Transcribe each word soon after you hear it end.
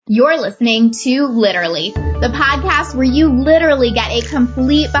You're listening to Literally, the podcast where you literally get a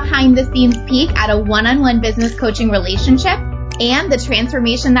complete behind-the-scenes peek at a one-on-one business coaching relationship and the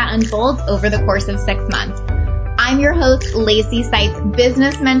transformation that unfolds over the course of 6 months. I'm your host, Lacey Seitz,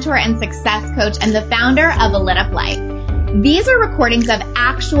 business mentor and success coach and the founder of A Lit Up Life. These are recordings of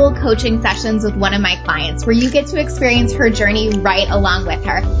actual coaching sessions with one of my clients where you get to experience her journey right along with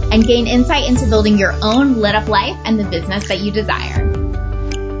her and gain insight into building your own lit up life and the business that you desire.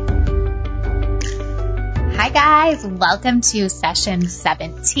 Hi guys, welcome to session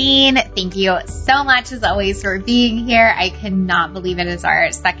 17. Thank you so much as always for being here. I cannot believe it is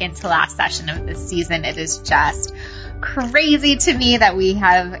our second to last session of this season. It is just crazy to me that we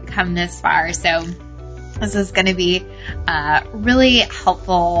have come this far. So this is going to be a really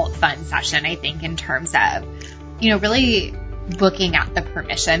helpful, fun session, I think, in terms of, really looking at the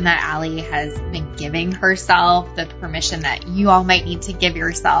permission that Allie has been giving herself, the permission that you all might need to give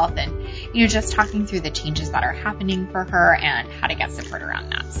yourself, and, just talking through the changes that are happening for her and how to get support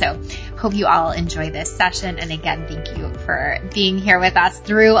around that. So hope you all enjoy this session. And again, thank you for being here with us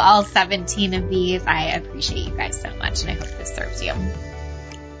through all 17 of these. I appreciate you guys so much, and I hope this serves you.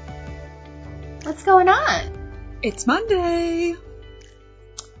 What's going on? It's Monday.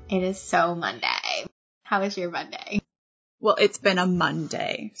 It is so Monday. How was your Monday? Well, it's been a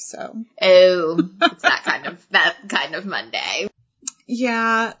Monday, so. Oh, it's that kind of Monday.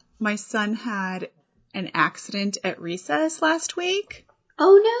 Yeah, my son had an accident at recess last week.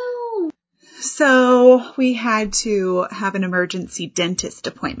 Oh no. So we had to have an emergency dentist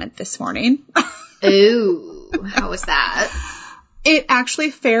appointment this morning. Ooh, how was that? It actually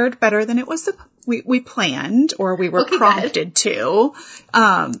fared better than it was we planned, or we were prompted to.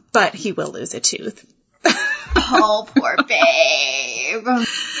 But he will lose a tooth. Oh, poor babe.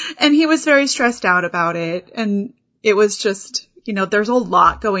 And he was very stressed out about it. And it was just, there's a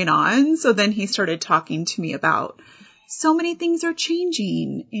lot going on. So then he started talking to me about so many things are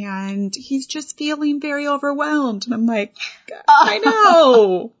changing and he's just feeling very overwhelmed. And I'm like, I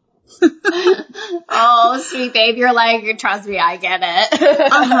know. Oh, sweet babe. You're like, trust me, I get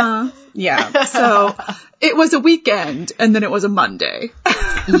it. Yeah. So it was a weekend and then it was a Monday.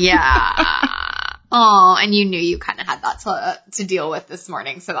 Yeah. Oh, and you knew you kind of had that to deal with this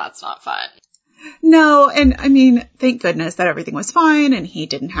morning, so that's not fun. No, and I mean, thank goodness that everything was fine and he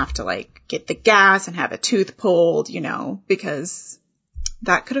didn't have to get the gas and have a tooth pulled, because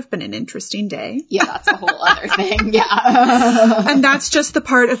that could have been an interesting day. Yeah, that's a whole other thing. Yeah. And that's just the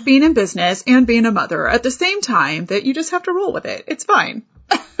part of being in business and being a mother at the same time that you just have to roll with it. It's fine.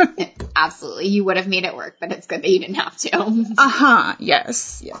 Absolutely. You would have made it work, but it's good that you didn't have to.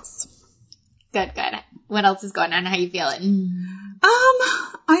 Yes. Good. What else is going on? How you feeling?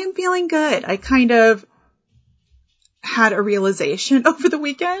 I am feeling good. I kind of had a realization over the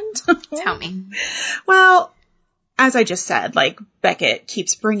weekend. Tell me. Well, as I just said, Beckett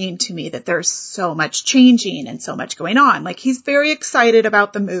keeps bringing to me that there's so much changing and so much going on. He's very excited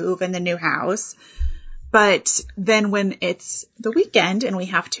about the move and the new house. But then when it's the weekend and we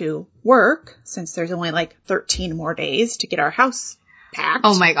have to work, since there's only 13 more days to get our house packed.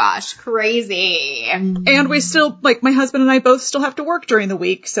 Oh my gosh, crazy. And we still, my husband and I both still have to work during the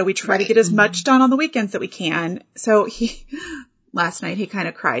week, so we try to get as much done on the weekends that we can. So last night he kind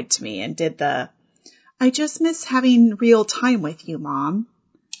of cried to me and did I just miss having real time with you, Mom.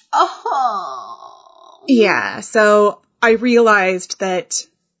 Oh. Yeah, so I realized that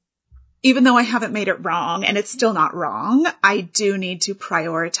even though I haven't made it wrong, and it's still not wrong, I do need to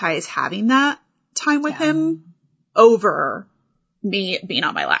prioritize having that time with him over me being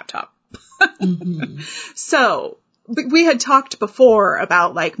on my laptop. So we had talked before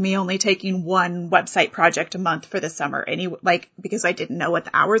about me only taking one website project a month for the summer, because I didn't know what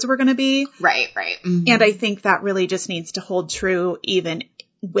the hours were going to be. Right. Mm-hmm. And I think that really just needs to hold true even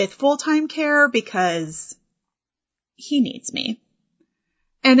with full-time care because he needs me.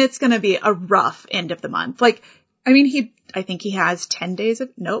 And it's going to be a rough end of the month. I think he has 9 days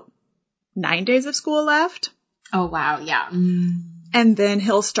of school left. Oh, wow. Yeah. And then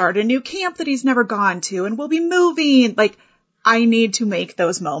he'll start a new camp that he's never gone to and we'll be moving. I need to make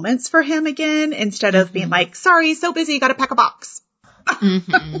those moments for him again instead of being sorry, so busy, got to pack a box.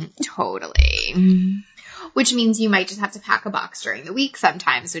 Totally. Which means you might just have to pack a box during the week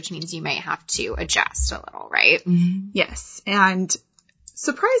sometimes, which means you might have to adjust a little, right? Yes. And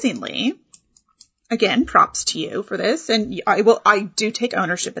surprisingly, again, props to you for this. And I do take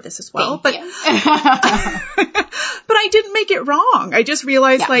ownership of this as well. But but I didn't make it wrong. I just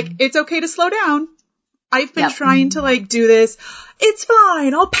realized it's okay to slow down. I've been trying to do this. It's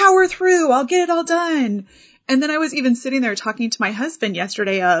fine. I'll power through. I'll get it all done. And then I was even sitting there talking to my husband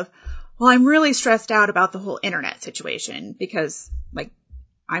yesterday of, well, I'm really stressed out about the whole internet situation because, like,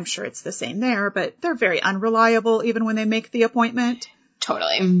 I'm sure it's the same there, but they're very unreliable even when they make the appointment.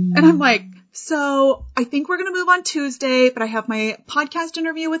 Totally. And I'm like, so I think we're going to move on Tuesday, but I have my podcast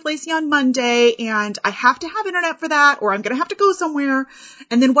interview with Lacey on Monday and I have to have internet for that or I'm going to have to go somewhere.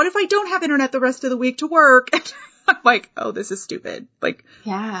 And then what if I don't have internet the rest of the week to work? I'm like, oh, this is stupid. Like,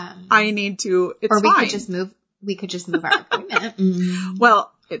 yeah, I need to, it's or we fine. We could just move our appointment.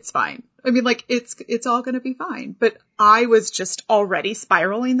 Well, it's fine. I mean, like, it's all going to be fine. But I was just already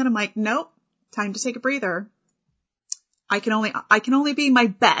spiraling that I'm like, nope, time to take a breather. I can only be my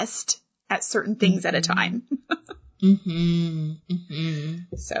best at certain things at a time.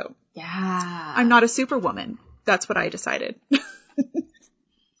 So, yeah, I'm not a superwoman. That's what I decided.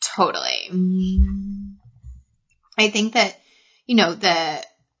 Totally. I think that, you know,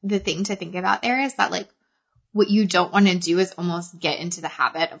 the thing to think about there is that, like, what you don't want to do is almost get into the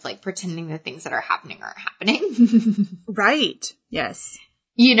habit of, like, pretending the things that are happening aren't happening. Right. Yes.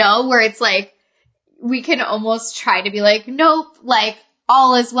 You know, where it's like, we can almost try to be like, nope, like,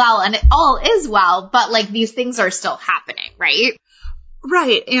 all is well, and it all is well, but, like, these things are still happening, right?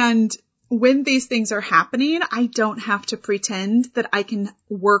 Right. And when these things are happening, I don't have to pretend that I can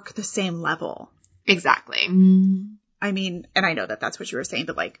work the same level. Exactly. I mean, and I know that that's what you were saying,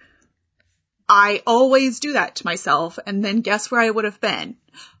 but, like, I always do that to myself. And then guess where I would have been?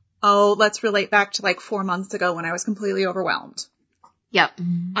 Oh, let's relate back to like 4 months ago when I was completely overwhelmed. Yep.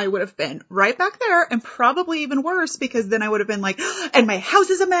 I would have been right back there and probably even worse because then I would have been like, and my house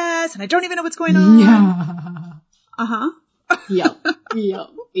is a mess and I don't even know what's going on. Yeah. Uh-huh.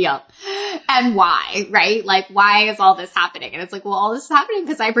 Yep. And why, right? Like, why is all this happening? And it's like, well, all this is happening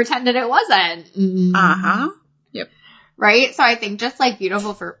because I pretended it wasn't. Uh-huh. Yep. Right? So I think just, like,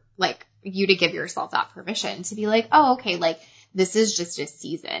 beautiful for, like, you to give yourself that permission to be like, oh, okay, like, this is just a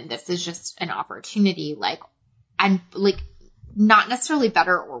season. This is just an opportunity. Like, and, like, not necessarily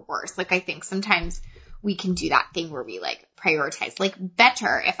better or worse. Like, I think sometimes we can do that thing where we, like, prioritize, like,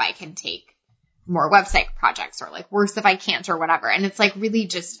 better if I can take more website projects, or, like, worse if I can't, or whatever. And it's, like, really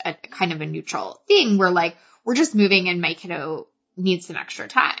just a kind of a neutral thing where, like, we're just moving and my kiddo needs some extra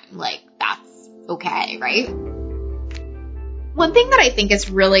time. Like, that's okay, right? One thing that I think is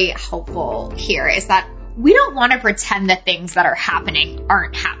really helpful here is that we don't want to pretend that things that are happening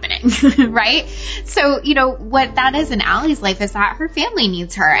aren't happening, right? So, you know, what that is in Allie's life is that her family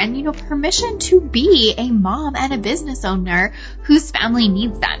needs her, and, you know, permission to be a mom and a business owner whose family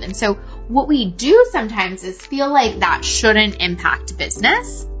needs them. And so what we do sometimes is feel like that shouldn't impact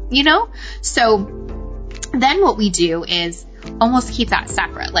business, you know? So then what we do is almost keep that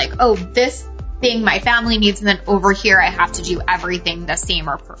separate. Like, oh, this thing my family needs, and then over here I have to do everything the same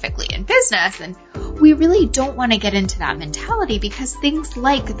or perfectly in business. And we really don't want to get into that mentality, because things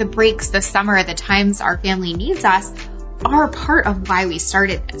like the breaks, the summer, the times our family needs us are part of why we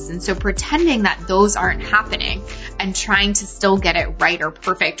started this. And so pretending that those aren't happening and trying to still get it right or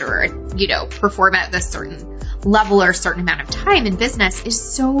perfect or, you know, perform at this certain level or a certain amount of time in business is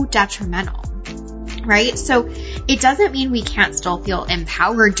so detrimental. Right? So it doesn't mean we can't still feel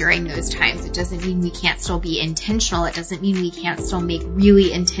empowered during those times. It doesn't mean we can't still be intentional. It doesn't mean we can't still make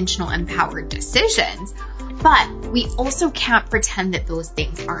really intentional, empowered decisions. But we also can't pretend that those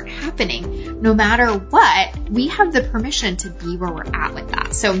things aren't happening. No matter what, we have the permission to be where we're at with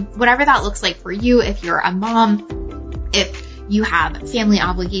that. So whatever that looks like for you, if you're a mom, if you have family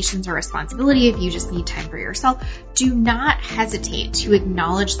obligations or responsibility, if you just need time for yourself, do not hesitate to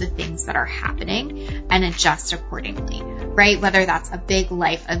acknowledge the things that are happening and adjust accordingly, right? Whether that's a big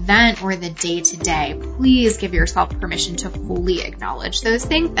life event or the day-to-day, please give yourself permission to fully acknowledge those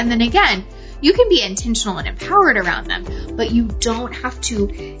things. And then again, you can be intentional and empowered around them, but you don't have to,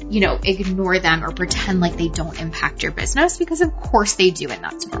 you know, ignore them or pretend like they don't impact your business, because of course they do, and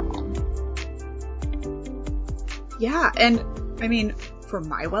that's normal. Yeah. And I mean, for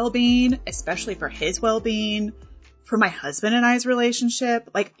my well-being, especially for his well-being, for my husband and I's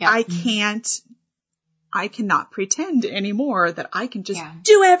relationship, like, yep. I cannot pretend anymore that I can just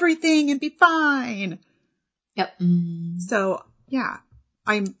do everything and be fine. Yep. So yeah,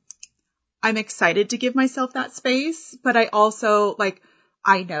 I'm excited to give myself that space, but I also, like,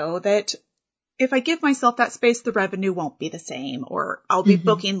 I know that if I give myself that space, the revenue won't be the same, or I'll be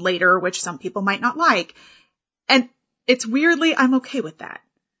booking later, which some people might not like. And it's weirdly, I'm okay with that.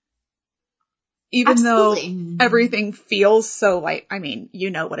 Even Absolutely. Though everything feels so, like, I mean,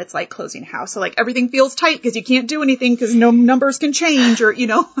 you know what it's like closing house. So, like, everything feels tight because you can't do anything because no numbers can change, or, you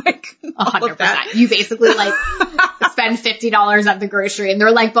know, like 100%. You basically, like, spend $50 at the grocery and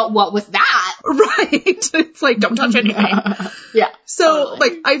they're like, but what was that? Right. It's like, don't touch anything. Yeah. So totally.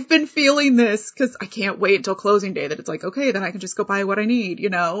 like I've been feeling this because I can't wait until closing day that it's like, okay, then I can just go buy what I need,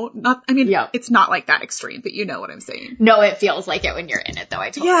 It's not like that extreme, but you know what I'm saying. No, it feels like it when you're in it though. I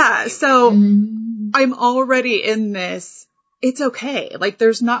totally Yeah. agree. So I'm already in this. It's okay. Like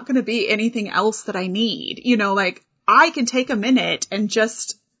there's not going to be anything else that I need, like I can take a minute and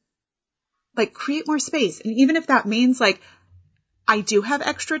just like create more space. And even if that means like I do have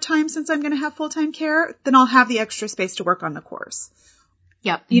extra time since I'm going to have full-time care, then I'll have the extra space to work on the course.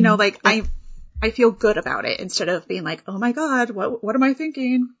 Yep. I feel good about it instead of being like, oh my God, what am I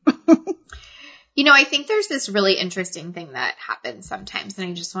thinking? I think there's this really interesting thing that happens sometimes, and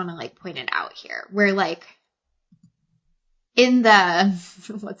I just want to like point it out here, where like in the,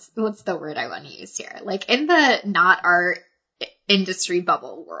 what's the word I want to use here? Like in the not our industry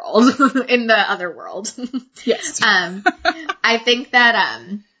bubble world, in the other world. Yes. I think that,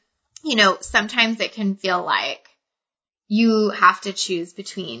 sometimes it can feel like you have to choose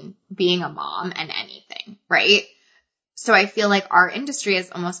between being a mom and anything, right? So I feel like our industry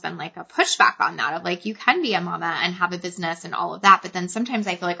has almost been like a pushback on that of like, you can be a mama and have a business and all of that. But then sometimes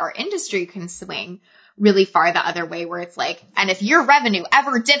I feel like our industry can swing really far the other way where it's like, and if your revenue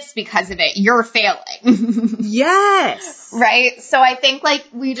ever dips because of it, you're failing. Yes. Right. So I think like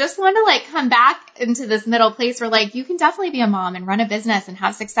we just want to like come back into this middle place where like you can definitely be a mom and run a business and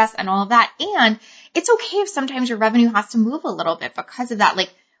have success and all of that. And it's okay if sometimes your revenue has to move a little bit because of that.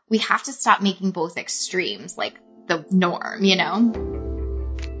 Like we have to stop making both extremes like the norm,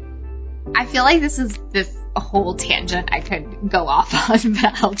 I feel like this is a whole tangent I could go off on,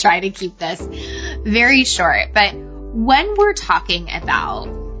 but I'll try to keep this very short. But when we're talking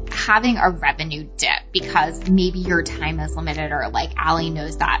about having a revenue dip because maybe your time is limited or like Allie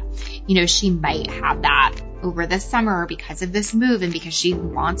knows that, she might have that over the summer because of this move and because she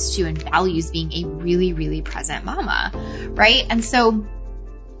wants to and values being a really, really present mama, right? And so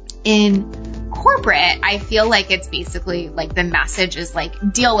in corporate, I feel like it's basically like the message is like,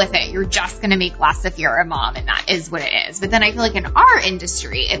 deal with it. You're just going to make less if you're a mom, and that is what it is. But then I feel like in our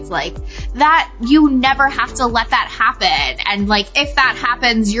industry, it's like that you never have to let that happen. And like, if that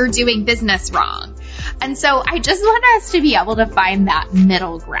happens, you're doing business wrong. And so I just want us to be able to find that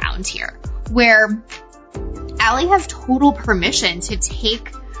middle ground here where Allie has total permission to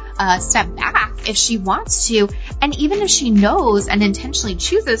take a step back if she wants to. And even if she knows and intentionally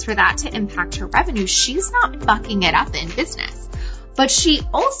chooses for that to impact her revenue, she's not fucking it up in business. But she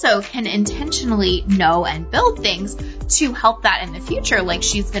also can intentionally know and build things to help that in the future, like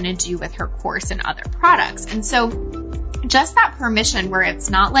she's going to do with her course and other products. And so just that permission where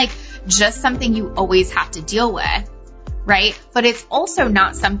it's not like just something you always have to deal with, right? But it's also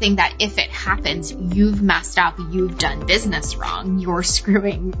not something that if it happens, you've messed up, you've done business wrong, you're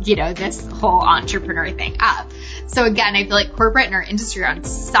screwing, this whole entrepreneur thing up. So again, I feel like corporate and our industry are on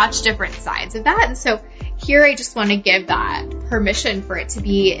such different sides of that. And so here I just want to give that permission for it to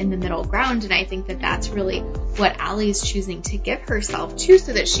be in the middle ground. And I think that that's really what Allie's choosing to give herself to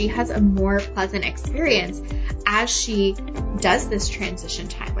so that she has a more pleasant experience as she does this transition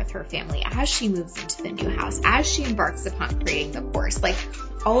time with her family, as she moves into the new house, as she embarks upon creating the course. Like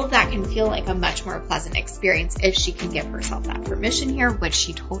all of that can feel like a much more pleasant experience if she can give herself that permission here, which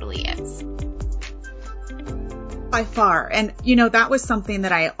she totally is. By far. And, that was something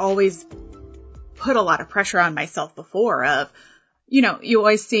that I always put a lot of pressure on myself before of, you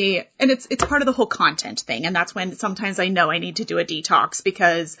always see, and it's part of the whole content thing. And that's when sometimes I know I need to do a detox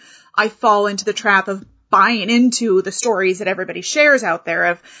because I fall into the trap of buying into the stories that everybody shares out there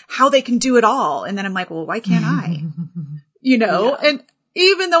of how they can do it all. And then I'm like, well, why can't I? Yeah. And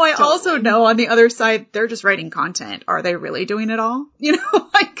even though I also know on the other side, they're just writing content. Are they really doing it all?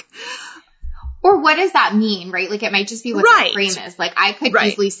 Or what does that mean, right? Like it might just be what the frame is. Like I could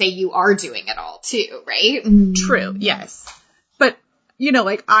easily say you are doing it all too, right? True. Yes. But,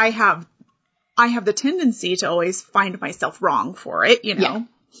 I have the tendency to always find myself wrong for it, Yeah.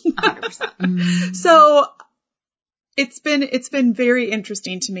 100%. So it's been very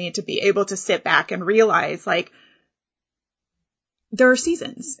interesting to me to be able to sit back and realize like there are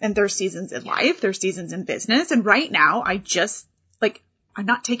seasons and there's seasons in life, there's seasons in business. And right now I just I'm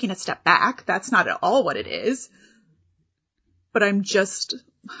not taking a step back. That's not at all what it is. But I just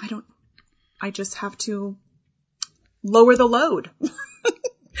have to lower the load.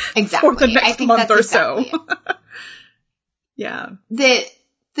 Exactly. For the next month or so. Yeah.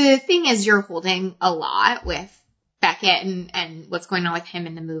 The thing is you're holding a lot with Beckett and what's going on with him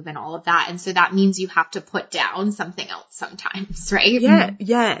and the move and all of that. And so that means you have to put down something else sometimes, right? Yeah,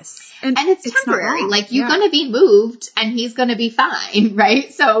 yes. And it's temporary. Like you're going to be moved and he's going to be fine,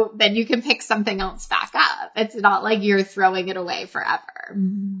 right? So then you can pick something else back up. It's not like you're throwing it away forever.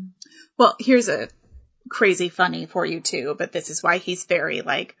 Well, here's a crazy funny for you too, but this is why he's very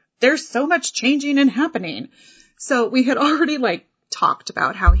like, there's so much changing and happening. So we had already like talked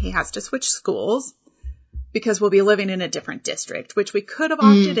about how he has to switch schools because we'll be living in a different district, which we could have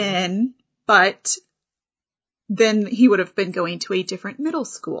opted in, but then he would have been going to a different middle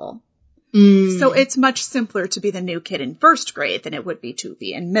school. So it's much simpler to be the new kid in first grade than it would be to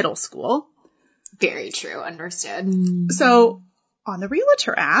be in middle school. Very true. Understood. So on the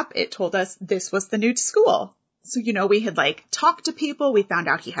Realtor app, it told us this was the new school. So, you know, we had like talked to people. We found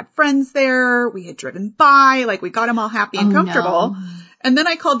out he had friends there. We had driven by, like we got him all happy and comfortable. No. And then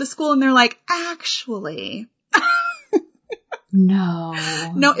I called the school and they're like, actually, no,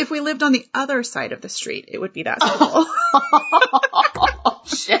 if we lived on the other side of the street, it would be that school. Oh,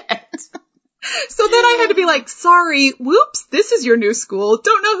 shit. So then I had to be like, sorry, whoops, this is your new school.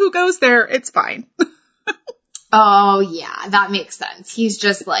 Don't know who goes there. It's fine. Oh, yeah, that makes sense. He's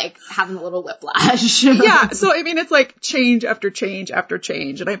just like having a little whiplash. Yeah. So, I mean, it's like change after change after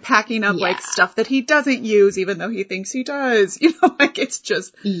change. And I'm packing up like stuff that he doesn't use, even though he thinks he does. You know, like it's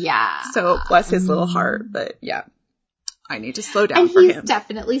just. Yeah. So bless his little heart. But yeah, I need to slow down for him. And he's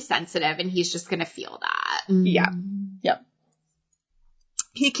definitely sensitive and he's just going to feel that. Yeah. Yep.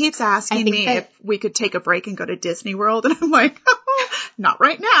 He keeps asking me if we could take a break and go to Disney World. And I'm like, oh, not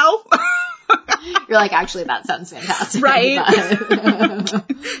right now. You're like, actually, that sounds fantastic. Right.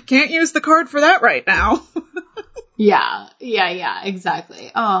 Can't use the card for that right now. Yeah,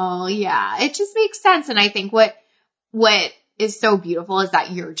 exactly. Oh, yeah. It just makes sense. And I think what is so beautiful is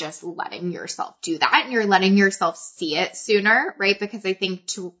that you're just letting yourself do that and you're letting yourself see it sooner, right? Because I think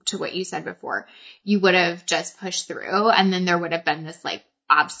to what you said before, you would have just pushed through and then there would have been this like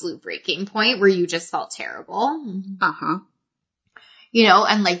absolute breaking point where you just felt terrible. Uh-huh. You know,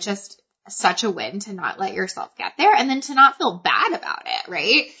 and like just such a win to not let yourself get there and then to not feel bad about it,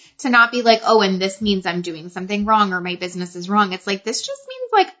 right? To not be like, oh, and this means I'm doing something wrong or my business is wrong. It's like, this just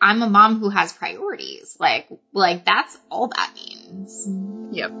means like I'm a mom who has priorities. Like that's all that means.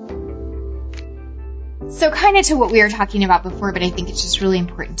 Yep. So kind of to what we were talking about before, but I think it's just really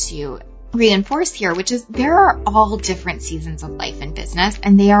important to reinforce here, which is there are all different seasons of life and business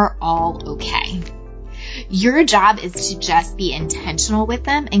and they are all okay. Your job is to just be intentional with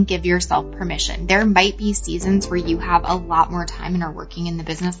them and give yourself permission. There might be seasons where you have a lot more time and are working in the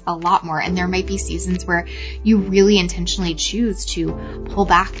business a lot more. And there might be seasons where you really intentionally choose to pull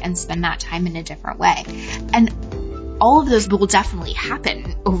back and spend that time in a different way. And all of those will definitely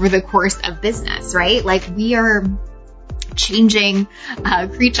happen over the course of business, right? Like we are changing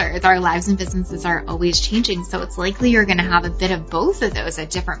creatures. Our lives and businesses are always changing. So it's likely you're going to have a bit of both of those at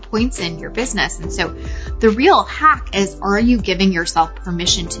different points in your business. And so the real hack is, are you giving yourself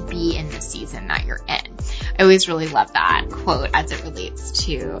permission to be in the season that you're in? I always really love that quote as it relates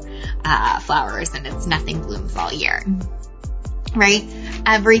to flowers, and it's nothing blooms all year. Right?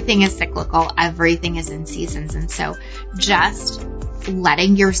 Everything is cyclical. Everything is in seasons. And so just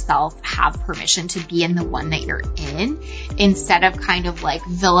letting yourself have permission to be in the one that you're in instead of kind of like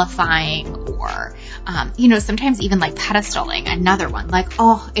vilifying or, sometimes even like pedestaling another one. Like,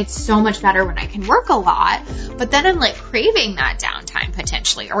 oh, it's so much better when I can work a lot, but then I'm like craving that downtime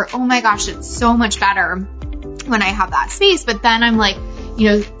potentially, or, oh my gosh, it's so much better when I have that space. But then I'm like,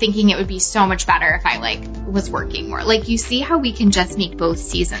 thinking it would be so much better if I like was working more. Like you see how we can just make both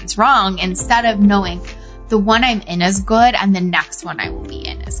seasons wrong instead of knowing the one I'm in is good and the next one I will be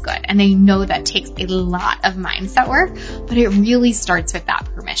in is good. And I know that takes a lot of mindset work, but it really starts with that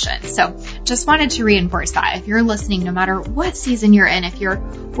permission. So just wanted to reinforce that. If you're listening, no matter what season you're in, if you're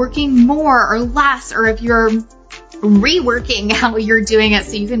working more or less, or if you're reworking how you're doing it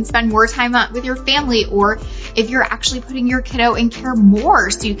so you can spend more time with your family, or if you're actually putting your kiddo in care more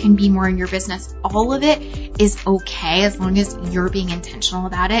so you can be more in your business, all of it is okay as long as you're being intentional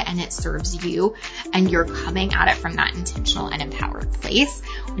about it and it serves you and you're coming at it from that intentional and empowered place.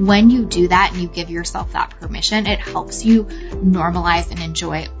 When you do that and you give yourself that permission, it helps you normalize and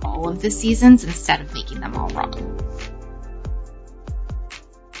enjoy all of the seasons instead of making them all wrong.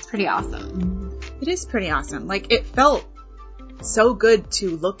 It's pretty awesome. It is pretty awesome. Like, it felt so good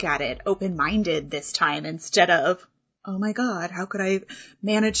to look at it open-minded this time instead of, oh my God, how could I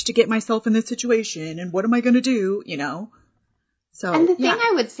manage to get myself in this situation? And what am I going to do? So, and the thing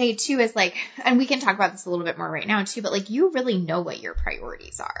I would say too is like, and we can talk about this a little bit more right now too, but like you really know what your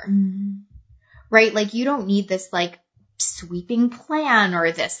priorities are. right? Like you don't need this like sweeping plan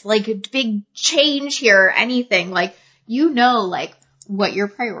or this like big change here or anything. Like, you know, like what your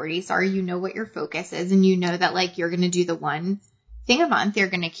priorities are, you know what your focus is, and you know that like you're going to do the one thing a month. You're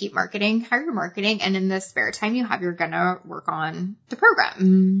going to keep marketing how you're marketing. And in the spare time you have, you're going to work on the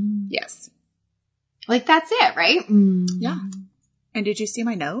program. Yes. Like that's it, right? Yeah. And did you see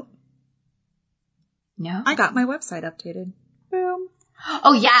my note? No. I got my website updated. Boom.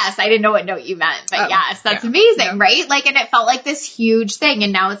 Oh, yes. I didn't know what note you meant, but yes, that's amazing, right? Like, and it felt like this huge thing.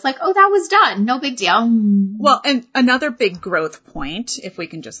 And now it's like, oh, that was done. No big deal. Well, and another big growth point, if we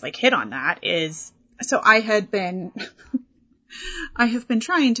can just like hit on that, is, so I have been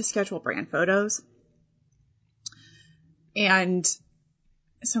trying to schedule brand photos. And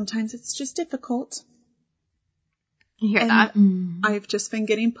sometimes it's just difficult. You hear that? I've just been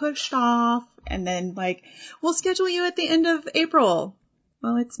getting pushed off, and then like, we'll schedule you at the end of April.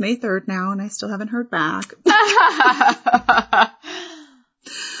 Well, it's May 3rd now, and I still haven't heard back.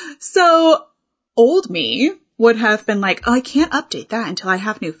 So old me would have been like, oh, I can't update that until I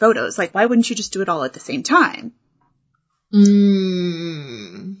have new photos. Like, why wouldn't you just do it all at the same time?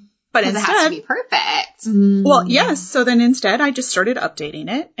 But instead, it has to be perfect. Well, yes. So then instead I just started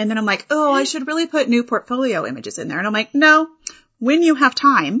updating it. And then I'm like, oh, I should really put new portfolio images in there. And I'm like, no, when you have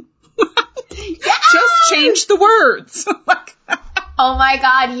time, just change the words. Oh my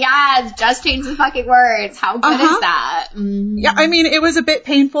God. Yes. Just change the fucking words. How good is that? Yeah. I mean, it was a bit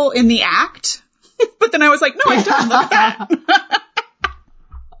painful in the act, but then I was like, no, I'm done. Look at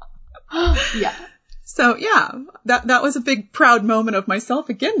that. Yeah. So yeah, that was a big proud moment of myself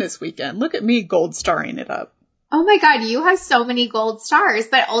again this weekend. Look at me gold starring it up. Oh my God, you have so many gold stars,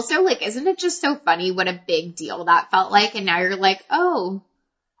 but also like, isn't it just so funny what a big deal that felt like? And now you're like, oh,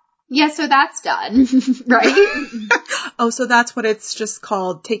 yeah, so that's done, right? Oh, so that's what it's just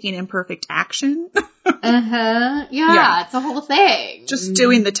called, taking imperfect action? Yeah, it's a whole thing. Just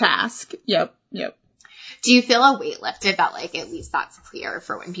doing the task. Yep. Do you feel a weight lifted that like at least that's clear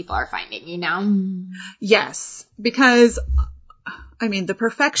for when people are finding you now? Yes, because I mean, the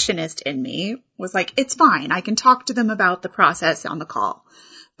perfectionist in me was like, it's fine. I can talk to them about the process on the call.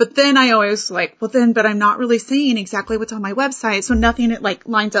 But then I always like, but I'm not really saying exactly what's on my website. So nothing like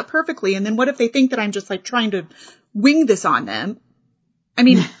lines up perfectly. And then what if they think that I'm just like trying to wing this on them? I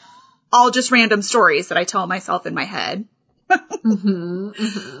mean, all just random stories that I tell myself in my head.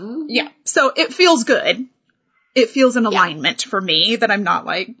 Yeah. So it feels good. It feels in alignment for me that I'm not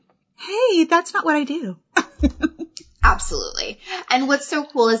like, hey, that's not what I do. Absolutely. And what's so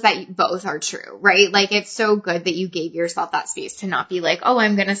cool is that both are true, right? Like, it's so good that you gave yourself that space to not be like, oh,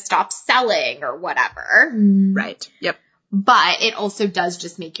 I'm going to stop selling or whatever. Right. Yep. But it also does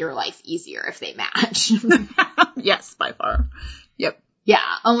just make your life easier if they match. Yes, by far. Yep.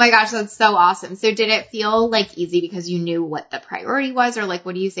 Yeah. Oh my gosh, that's so awesome. So did it feel like easy because you knew what the priority was, or like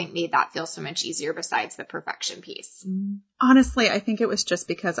what do you think made that feel so much easier besides the perfection piece? Honestly, I think it was just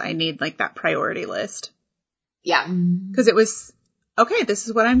because I need like that priority list. Yeah. Because it was, okay, this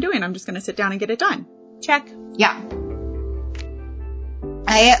is what I'm doing. I'm just going to sit down and get it done. Check. Yeah.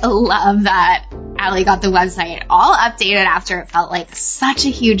 I love that Allie got the website all updated after it felt like such a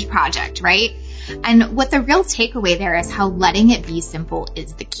huge project, right? And what the real takeaway there is how letting it be simple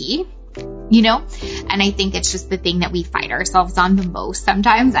is the key, you know? And I think it's just the thing that we fight ourselves on the most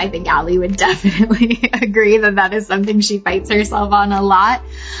sometimes. I think Allie would definitely agree that is something she fights herself on a lot.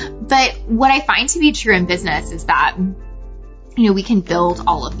 But what I find to be true in business is that, you know, we can build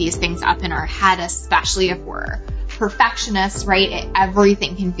all of these things up in our head, especially if we're perfectionists, right?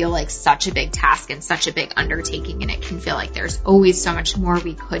 Everything can feel like such a big task and such a big undertaking, and it can feel like there's always so much more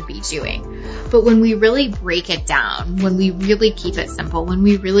we could be doing. But when we really break it down, when we really keep it simple, when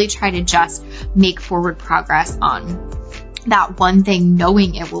we really try to just make forward progress on that one thing,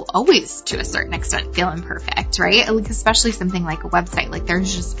 knowing it will always, to a certain extent, feel imperfect, right? Like, especially something like a website, like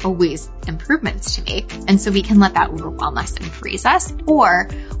there's just always improvements to make. And so we can let that overwhelm us and freeze us, or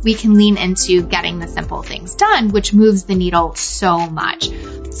we can lean into getting the simple things done, which moves the needle so much.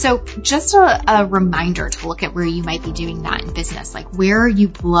 So just a reminder to look at where you might be doing that in business. Like, where are you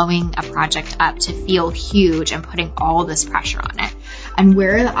blowing a project up to feel huge and putting all this pressure on it? And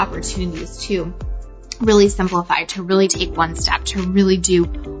where are the opportunities to really simplify, to really take one step, to really do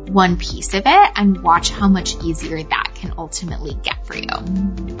one piece of it, and watch how much easier that can ultimately get for you.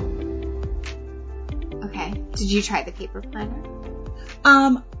 Okay. Did you try the paper planner?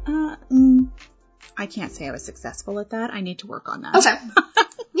 I can't say I was successful at that. I need to work on that. Okay.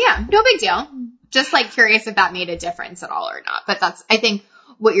 Yeah, no big deal. Just like curious if that made a difference at all or not. But that's, I think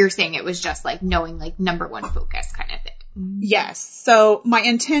what you're saying, it was just like knowing like number one focus kind of thing. Yes. So my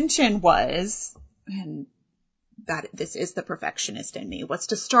intention was And that this is the perfectionist in me, was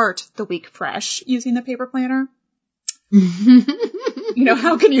to start the week fresh using the paper planner.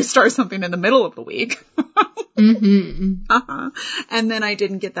 How can you start something in the middle of the week? And then I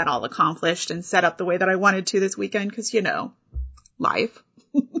didn't get that all accomplished and set up the way that I wanted to this weekend because, life.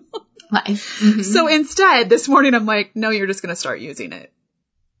 So instead, this morning, I'm like, no, you're just going to start using it.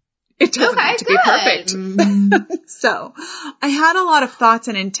 It doesn't have to be perfect. So I had a lot of thoughts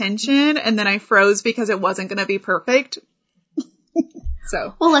and intention, and then I froze because it wasn't going to be perfect.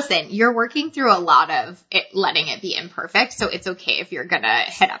 Well, listen, you're working through a lot of it, letting it be imperfect. So it's okay if you're going to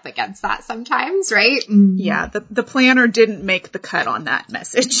hit up against that sometimes, right? Yeah. The planner didn't make the cut on that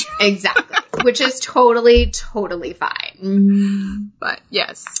message. Exactly. Which is totally, totally fine. But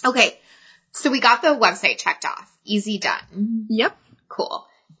yes. Okay. So we got the website checked off. Easy done. Yep. Cool.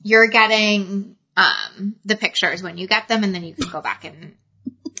 You're getting the pictures when you get them, and then you can go back and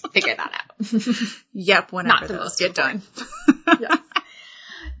figure that out. Yep. Whenever those get done. Yeah.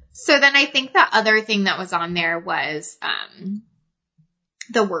 So then I think the other thing that was on there was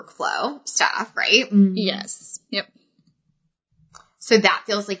the workflow stuff, right? Yes. Yep. So that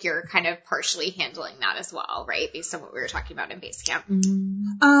feels like you're kind of partially handling that as well, right? Based on what we were talking about in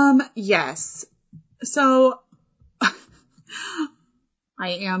Basecamp. Yes. So I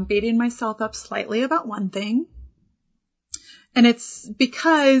am beating myself up slightly about one thing. And it's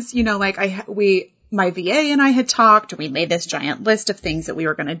because, my VA and I had talked, and we made this giant list of things that we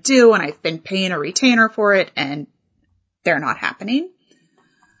were going to do, and I've been paying a retainer for it, and they're not happening.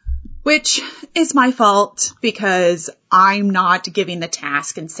 Which is my fault because I'm not giving the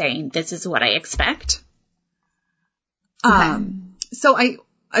task and saying, this is what I expect. Okay. So I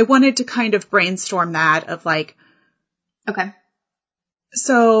wanted to kind of brainstorm that of okay.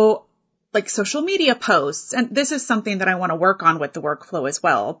 So social media posts, and this is something that I want to work on with the workflow as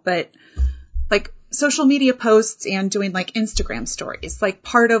well, but social media posts and doing Instagram stories.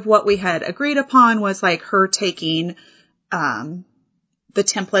 Part of what we had agreed upon was her taking, the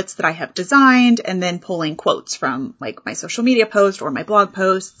templates that I have designed and then pulling quotes from my social media post or my blog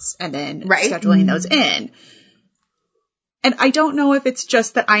posts and then scheduling those in. And I don't know if it's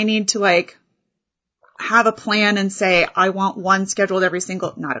just that I need to have a plan and say, I want one scheduled every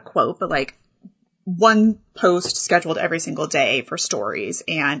single, not a quote, but one post scheduled every single day for stories,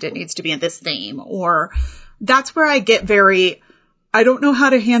 and it needs to be in this theme, or that's where I get I don't know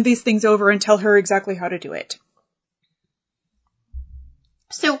how to hand these things over and tell her exactly how to do it.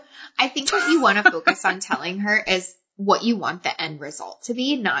 So I think what you want to focus on telling her is what you want the end result to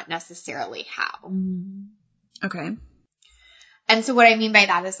be, not necessarily how. Okay. And so what I mean by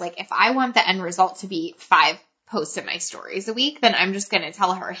that is if I want the end result to be 5 posts in my stories a week, then I'm just going to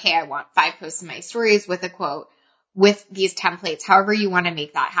tell her, hey, I want 5 posts in my stories with a quote with these templates. However you want to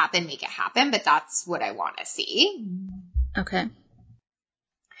make that happen, make it happen. But that's what I want to see. Okay.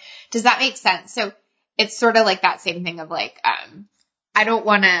 Does that make sense? So it's sort of that same thing of I don't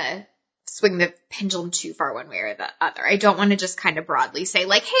want to swing the pendulum too far one way or the other. I don't want to just kind of broadly say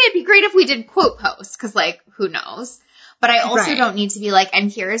hey, it'd be great if we did quote posts. Cause who knows? But I also don't need to be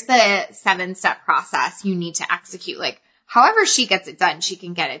and here's the 7-step process you need to execute. However she gets it done, she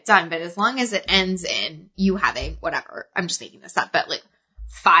can get it done. But as long as it ends in you having whatever, I'm just making this up, but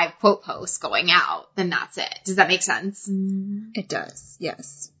 5 quote posts going out, then that's it. Does that make sense? It does.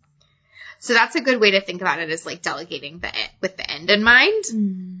 Yes. So that's a good way to think about it is delegating with the end in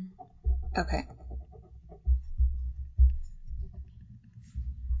mind. Okay.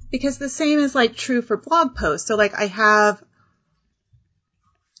 Because the same is true for blog posts. So I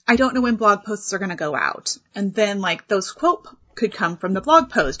don't know when blog posts are going to go out. And then those quote could come from the blog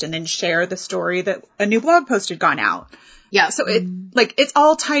post and then share the story that a new blog post had gone out. Yeah. So it's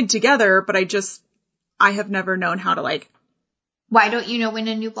all tied together, but I have never known how to Why don't you know when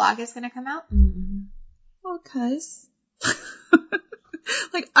a new blog is going to come out? Well, 'cause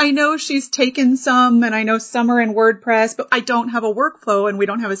I know she's taken some and I know some are in WordPress, but I don't have a workflow and we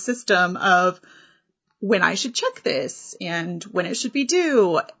don't have a system of when I should check this and when it should be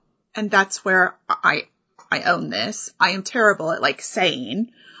due. And that's where I own this. I am terrible at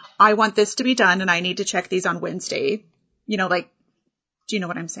saying, I want this to be done and I need to check these on Wednesday. Do you know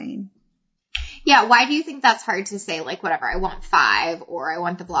what I'm saying? Yeah. Why do you think that's hard to say? Whatever, I want 5 or I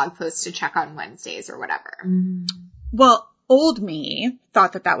want the blog post to check on Wednesdays or whatever. Well, old me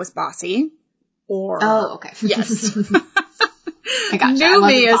thought that was bossy. Or oh, okay. Yes. I gotcha. New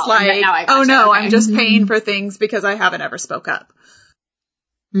me is oh no, okay. I'm just paying for things because I haven't ever spoke up.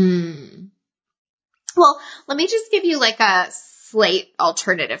 Well, let me just give you a slight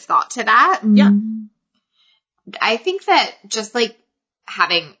alternative thought to that. Yeah. I think that just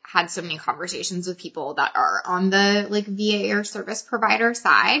having had so many conversations with people that are on the like VA or service provider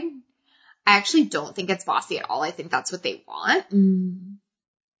side, I actually don't think it's bossy at all. I think that's what they want.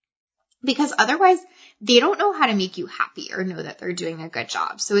 Because otherwise they don't know how to make you happy or know that they're doing a good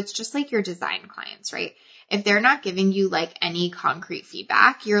job. So it's just like your design clients, right? If they're not giving you like any concrete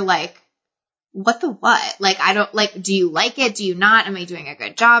feedback, you're like, what the what? Like, I don't like, do you like it? Do you not? Am I doing a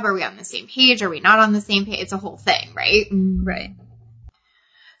good job? Are we on the same page? Are we not on the same page? It's a whole thing, right? Right.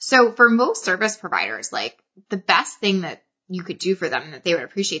 So for most service providers, like the best thing that you could do for them that they would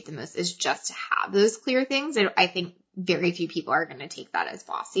appreciate the most is just to have those clear things. And I think very few people are going to take that as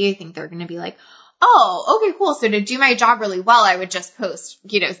bossy. I think they're going to be like, oh, okay, cool. So to do my job really well, I would just post,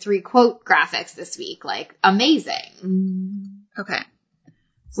 3 quote graphics this week. Like, amazing. Okay.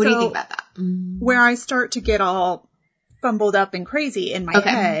 What do you think about that? Where I start to get all fumbled up and crazy in my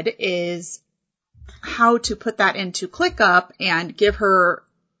head is how to put that into ClickUp and give her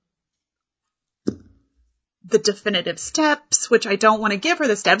the definitive steps, which I don't want to give her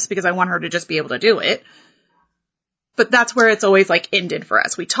the steps because I want her to just be able to do it. But that's where it's always like ended for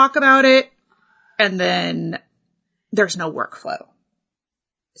us. We talk about it and then there's no workflow.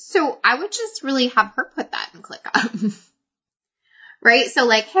 So I would just really have her put that in ClickUp. Right? So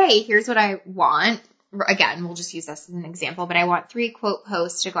like, hey, here's what I want. Again, we'll just use this as an example, but I want 3 quote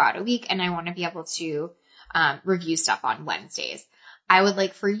posts to go out a week and I want to be able to review stuff on Wednesdays. I would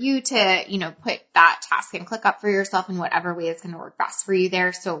like for you to, put that task in ClickUp for yourself in whatever way is going to work best for you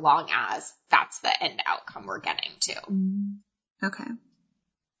there, so long as that's the end outcome we're getting to. Okay.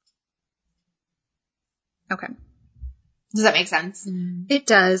 Okay. Does that make sense? It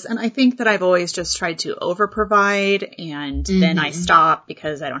does. And I think that I've always just tried to over provide and then I stop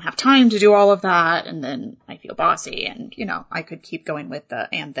because I don't have time to do all of that. And then I feel bossy and, I could keep going with the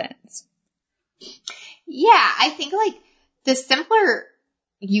and thens. Yeah. I think like the simpler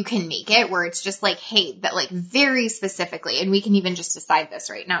you can make it where it's just like, hey, that like very specifically, and we can even just decide this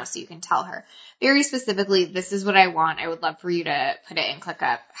right now so you can tell her very specifically, this is what I want. I would love for you to put it in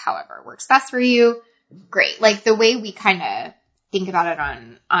ClickUp, however works best for you. Great. Like the way we kind of think about it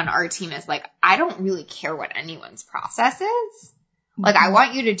on our team is like, I don't really care what anyone's process is. Like I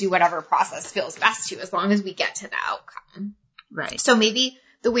want you to do whatever process feels best to you as long as we get to the outcome. Right. So maybe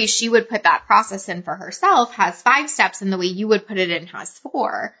the way she would put that process in for herself has 5 steps and the way you would put it in has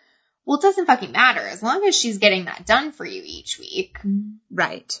 4. Well, it doesn't fucking matter as long as she's getting that done for you each week.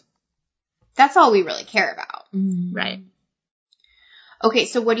 Right. That's all we really care about. Right. Okay,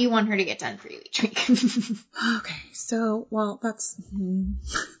 so what do you want her to get done for you each week? Okay, so, well, that's...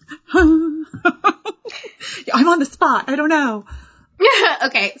 I'm on the spot. I don't know.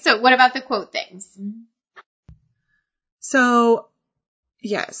 Okay, so what about the quote things? So,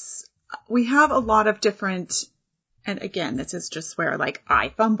 yes, we have a lot of different... And again, this is just where, like, I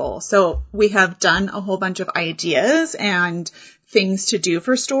fumble. So we have done a whole bunch of ideas and things to do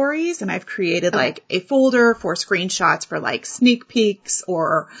for stories. And I've created, like, a folder for screenshots for, like, sneak peeks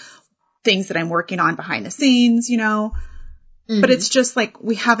or things that I'm working on behind the scenes, But it's just, like,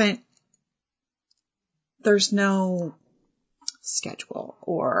 there's no schedule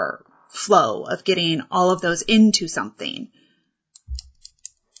or flow of getting all of those into something.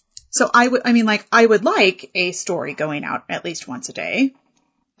 So I would like a story going out at least once a day.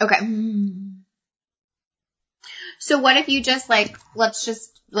 Okay. So what if you just like, let's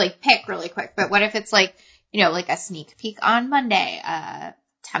just like pick really quick, but what if it's like, like a sneak peek on Monday, a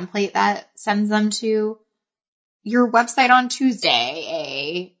template that sends them to your website on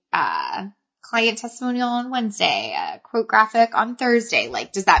Tuesday, a client testimonial on Wednesday, a quote graphic on Thursday.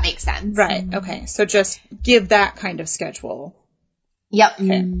 Like, does that make sense? Right. Okay. So just give that kind of schedule. Yep.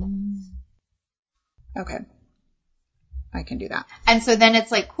 Okay. I can do that. And so then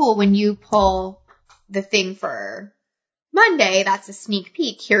it's like, cool, when you pull the thing for Monday, that's a sneak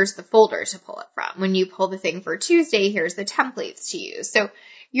peek. Here's the folder to pull it from. When you pull the thing for Tuesday, here's the templates to use. So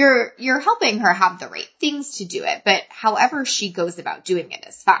you're helping her have the right things to do it, but however she goes about doing it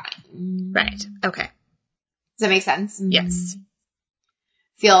is fine. Right. Okay. Does that make sense? Yes.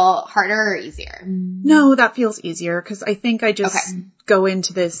 Feel harder or easier? No, that feels easier because I think I just go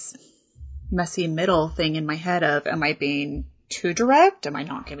into this messy middle thing in my head of, am I being too direct? Am I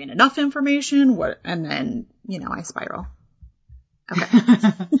not giving enough information? And then, I spiral. Okay.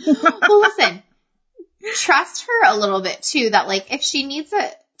 Well, listen, trust her a little bit too, that like, if she needs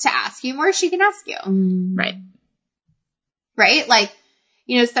to ask you more, she can ask you. Right. Right? Like,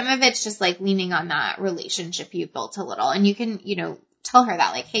 some of it's just like leaning on that relationship you've built a little, and you can, tell her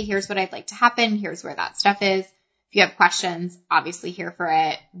that like, hey, here's what I'd like to happen. Here's where that stuff is. If you have questions, obviously here for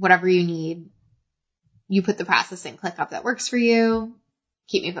it. Whatever you need, you put the process in ClickUp that works for you.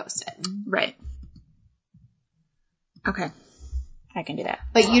 keep me posted. Right. Okay. I can do that.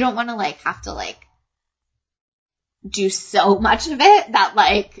 But you don't want to like have to like do so much of it that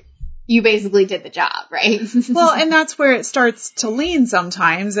like you basically did the job, right? Well, and that's where it starts to lean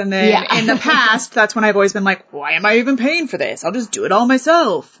sometimes. And then in the past, that's when I've always been like, why am I even paying for this? I'll just do it all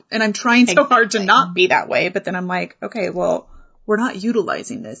myself. And I'm trying so hard to not be that way. But then I'm like, okay, well, we're not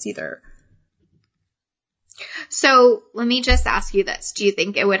utilizing this either. So let me just ask you this. Do you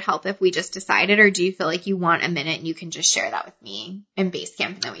think it would help if we just decided, or do you feel like you want a minute and you can just share that with me in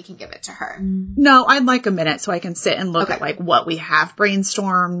Basecamp and then we can give it to her? No, I'd like a minute so I can sit and look at like what we have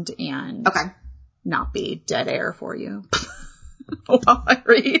brainstormed and not be dead air for you while I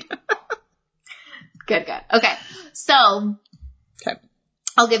read. Good. Okay. So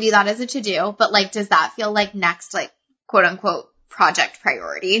I'll give you that as a to-do, but like, does that feel like next, like quote unquote project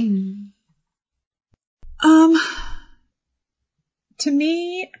priority? To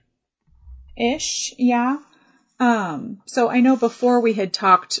me, ish, yeah. So I know before we had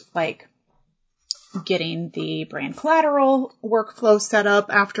talked like getting the brand collateral workflow set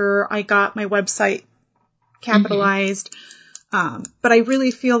up after I got my website capitalized. But I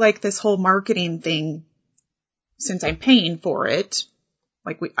really feel like this whole marketing thing, since I'm paying for it,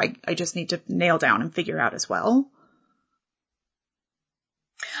 like I just need to nail down and figure out as well.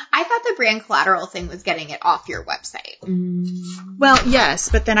 I thought the brand collateral thing was getting it off your website. Well, yes,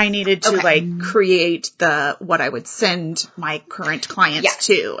 but then I needed to like create what I would send my current clients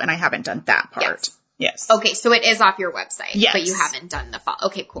to, and I haven't done that part. Yes. Okay, so it is off your website, but you haven't done the file.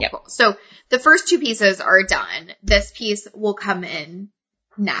 Okay, cool. So the first two pieces are done. This piece will come in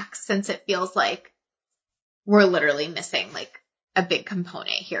next, since it feels like we're literally missing like a big component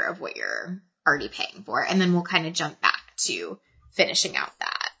here of what you're already paying for. And then we'll kind of jump back to finishing out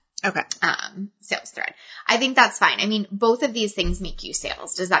that sales thread. I think that's fine. I mean, both of these things make you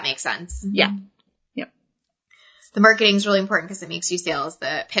sales. Does that make sense? Yeah. Yep. The marketing is really important because it makes you sales,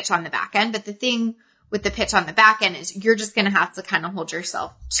 the pitch on the back end. But the thing with the pitch on the back end is you're just going to have to kind of hold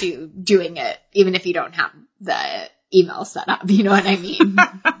yourself to doing it, even if you don't have the email set up. You know what I mean?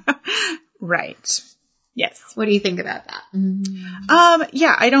 Right. Yes. What do you think about that?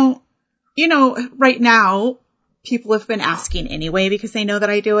 Yeah, I don't, right now, people have been asking anyway because they know that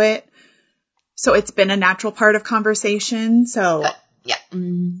I do it. So it's been a natural part of conversation. So,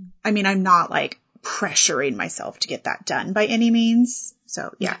 I mean, I'm not like pressuring myself to get that done by any means.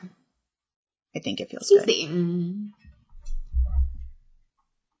 So, yeah, I think it feels easy. Good.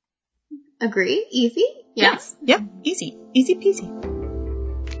 Agree? Easy? Yes. Yep. Easy. Easy peasy.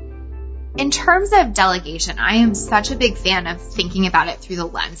 In terms of delegation, I am such a big fan of thinking about it through the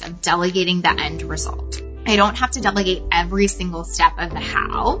lens of delegating the end result. I don't have to delegate every single step of the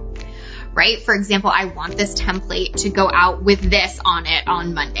how, right? For example, I want this template to go out with this on it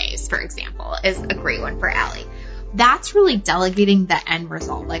on Mondays, for example, is a great one for Allie. That's really delegating the end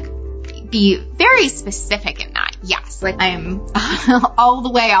result. Like, be very specific in that. Yes, like I'm all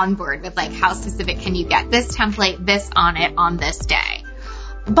the way on board with like how specific can you get? This template, this on it on this day.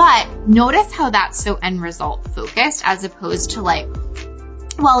 But notice how that's so end result focused as opposed to like,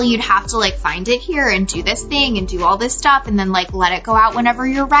 well, you'd have to like find it here and do this thing and do all this stuff and then like let it go out whenever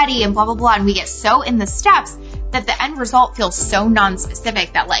you're ready and blah, blah, blah. And we get so in the steps that the end result feels so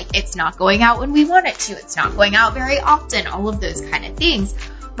non-specific that like it's not going out when we want it to. It's not going out very often, all of those kind of things.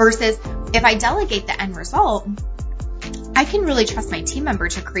 Versus if I delegate the end result, I can really trust my team member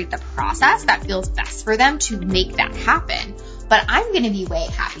to create the process that feels best for them to make that happen. But I'm going to be way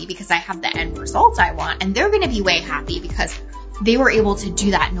happy because I have the end result I want, and they're going to be way happy because they were able to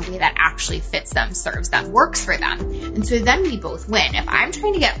do that in a way that actually fits them, serves them, works for them. And so then we both win. If I'm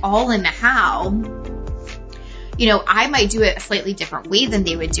trying to get all in the how, I might do it a slightly different way than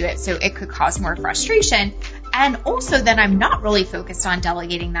they would do it, so it could cause more frustration. And also then I'm not really focused on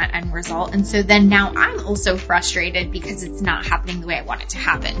delegating that end result. And so then now I'm also frustrated because it's not happening the way I want it to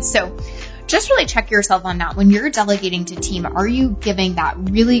happen. So just really check yourself on that. When you're delegating to team, are you giving that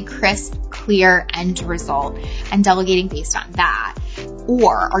really crisp, clear end result and delegating based on that?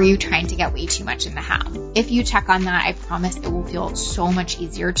 Or are you trying to get way too much in the how? If you check on that, I promise it will feel so much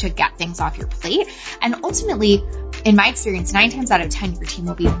easier to get things off your plate. And ultimately, in my experience, 9 times out of 10, your team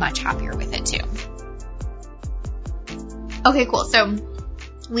will be much happier with it too. Okay, cool. So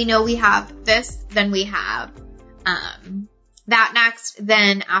we know we have this, then we have that next.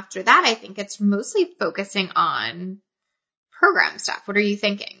 Then after that, I think it's mostly focusing on program stuff. What are you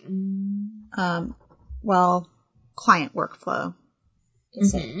thinking? Well, client workflow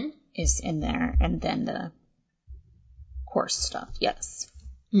is in there, and then the course stuff. Yes.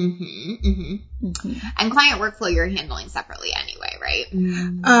 Mm-hmm, mm-hmm. Mm-hmm. And client workflow you're handling separately anyway,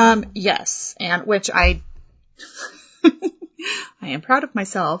 right? Yes. And which I am proud of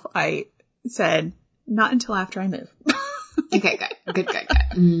myself. I said, not until after I move. Okay, good.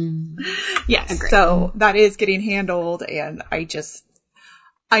 Yes. Agreed. So that is getting handled. And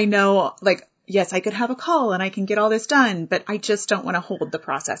I know, like, yes, I could have a call and I can get all this done, but I just don't want to hold the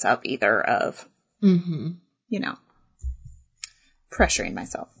process up either of, you know, pressuring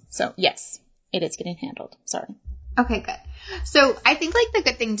myself. So yes, it is getting handled. Sorry. Okay, good. So I think like the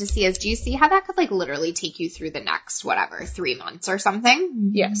good thing to see is, do you see how that could like literally take you through the next, 3 months or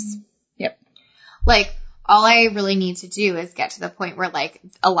something? Yes. Yep. Like all I really need to do is get to the point where like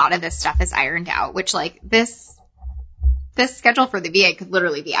a lot of this stuff is ironed out, which like this schedule for the VA could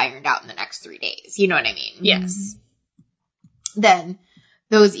literally be ironed out in the next 3 days. You know what I mean? Yes. Then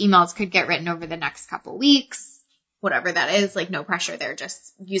those emails could get written over the next couple weeks, whatever that is, like no pressure there,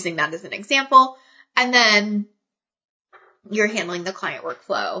 just using that as an example. And then you're handling the client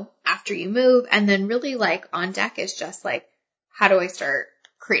workflow after you move. And then really like on deck is just like, how do I start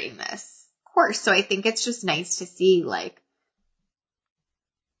creating this course? So I think it's just nice to see like,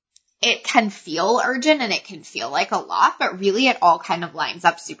 it can feel urgent and it can feel like a lot, but really it all kind of lines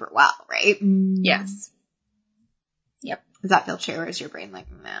up super well, right? Yes. Yep. Does that feel true, or is your brain like,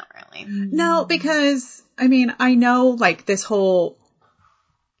 not really? No, because I mean, I know like this whole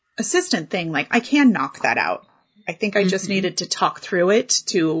assistant thing, like I can knock that out. I think I just needed to talk through it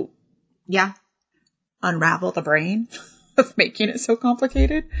to unravel the brain of making it so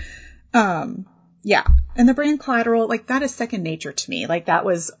complicated. Yeah. And the brand collateral, like that is second nature to me. Like that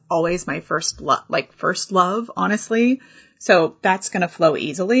was always my first love, honestly. So that's going to flow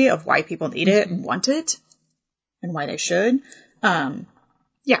easily of why people need it and want it and why they should.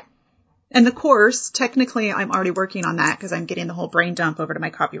 Yeah. And the course, technically I'm already working on that because I'm getting the whole brain dump over to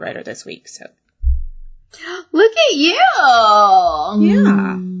my copywriter this week. So look at you.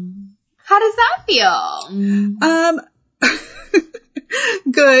 Yeah. How does that feel?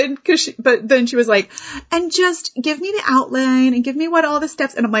 Good, but then she was like, and just give me the outline and give me what all the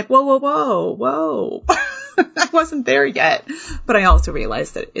steps. And I'm like, whoa. I wasn't there yet, but I also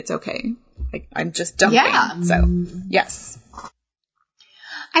realized that it's okay. Like I'm just dumping. Yeah. So yes.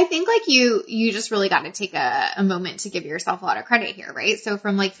 I think like you just really got to take a moment to give yourself a lot of credit here, right? So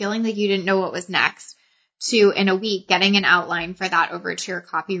from like feeling like you didn't know what was next to in a week, getting an outline for that over to your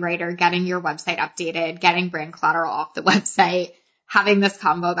copywriter, getting your website updated, getting brand collateral off the website, having this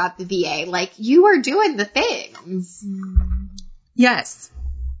convo about the VA, like you are doing the things. Yes,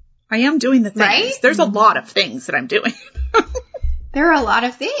 I am doing the things. Right? There's a lot of things that I'm doing. There are a lot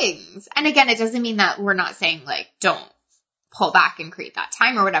of things. And again, it doesn't mean that we're not saying like, don't pull back and create that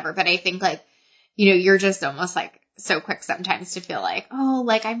time or whatever. But I think like, you know, you're just almost like so quick sometimes to feel like, oh,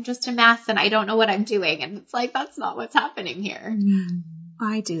 like I'm just a mess and I don't know what I'm doing. And it's like, that's not what's happening here.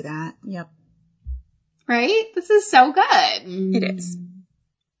 I do that. Yep. Right? This is so good. It is.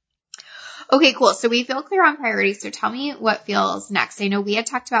 Okay, cool. So we feel clear on priorities. So tell me what feels next. I know we had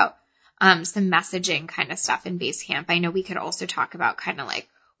talked about some messaging kind of stuff in Basecamp. I know we could also talk about kind of like,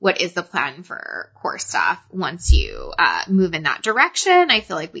 what is the plan for core stuff once you move in that direction? I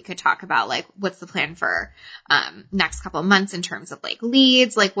feel like we could talk about like, what's the plan for next couple of months in terms of like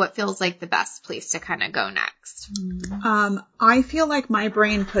leads? Like what feels like the best place to kind of go next? I feel like my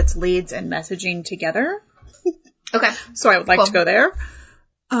brain puts leads and messaging together. Okay. So I would like to go there.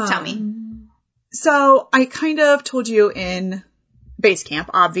 Tell me. So I kind of told you in Basecamp,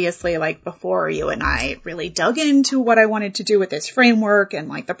 obviously, like before you and I really dug into what I wanted to do with this framework and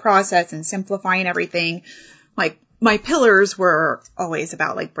like the process and simplifying everything. Like my pillars were always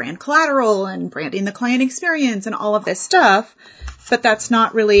about like brand collateral and branding the client experience and all of this stuff. But that's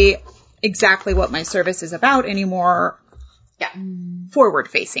not really exactly what my service is about anymore. Yeah. Forward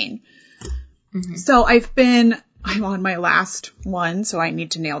facing. Mm-hmm. So I'm on my last one, so I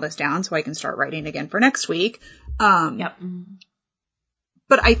need to nail this down so I can start writing again for next week. Yep.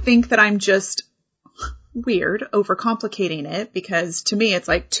 But I think that I'm just weird overcomplicating it because to me it's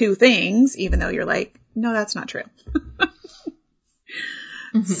like two things, even though you're like, no, that's not true.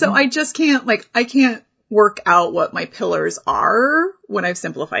 So I just can't I can't work out what my pillars are when I've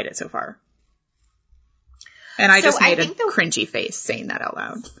simplified it so far. And I just made a cringy face saying that out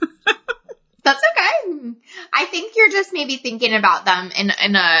loud. That's okay. I think you're just maybe thinking about them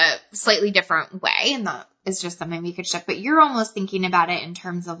in a slightly different way, and that is just something we could shift. But you're almost thinking about it in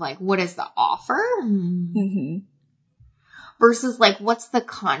terms of like, what is the offer? Mm-hmm. Versus like, what's the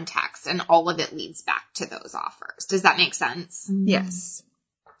context, and all of it leads back to those offers. Does that make sense? Yes.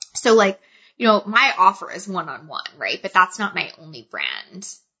 So like, you know, my offer is one-on-one, right? But that's not my only brand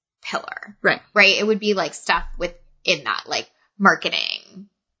pillar. Right. Right? It would be like stuff within that, like marketing,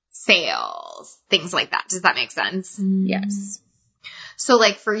 sales, things like that. Does that make sense? Yes. So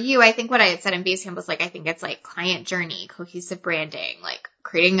like for you, I think what I had said in Basecamp was like, I think it's like client journey, cohesive branding, like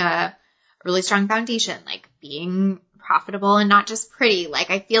creating a really strong foundation, like being profitable and not just pretty.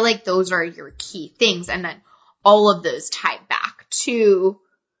 Like I feel like those are your key things. And then all of those tie back to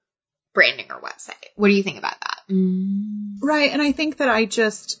branding or website. What do you think about that? Right. And I think that I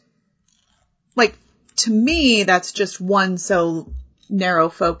just, like, to me, that's just one so narrow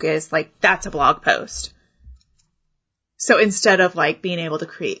focus. Like, that's a blog post. So instead of like being able to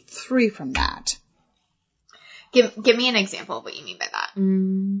create 3 from that. Give me an example of what you mean by that.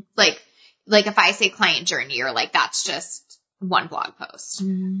 Like if I say client journey, or like that's just one blog post.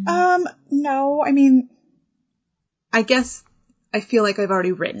 No, I mean, I guess I feel like I've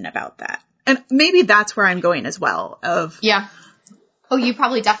already written about that. And maybe that's where I'm going as well Yeah. Oh, you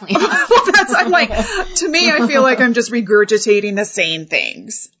probably definitely have. I'm like, to me, I feel like I'm just regurgitating the same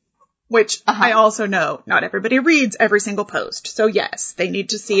things. Which I also know not everybody reads every single post. So yes, they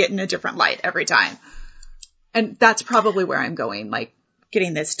need to see it in a different light every time. And that's probably where I'm going, like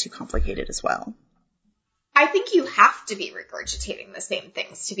getting this too complicated as well. I think you have to be regurgitating the same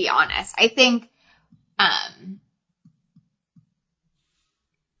things, to be honest. I think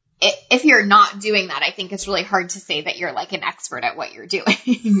if you're not doing that, I think it's really hard to say that you're like an expert at what you're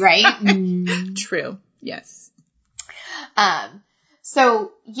doing, right? True. Yes.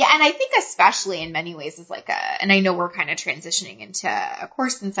 So yeah, and I think especially in many ways is like and I know we're kind of transitioning into a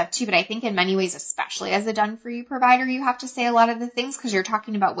course and stuff too, but I think in many ways, especially as a done for you provider, you have to say a lot of the things because you're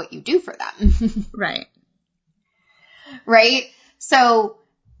talking about what you do for them. Right. Right. So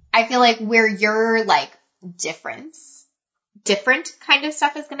I feel like where you're like different kind of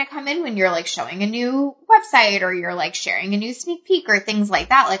stuff is going to come in when you're like showing a new website or you're like sharing a new sneak peek or things like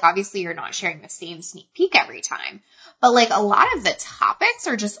that. Like obviously you're not sharing the same sneak peek every time, but like a lot of the topics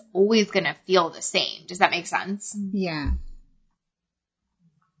are just always going to feel the same. Does that make sense? Yeah.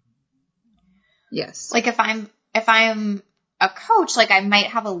 Yes. Like if I'm a coach, like I might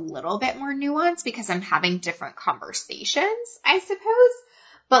have a little bit more nuance because I'm having different conversations, I suppose.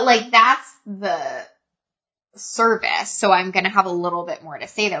 But like that's the service. So I'm going to have a little bit more to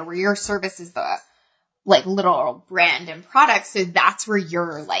say there, where your service is the like little brand and product. So that's where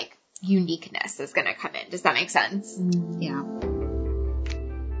your like uniqueness is going to come in. Does that make sense? Yeah.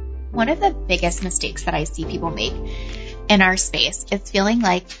 One of the biggest mistakes that I see people make in our space is feeling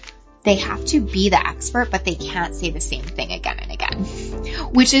like they have to be the expert, but they can't say the same thing again and again,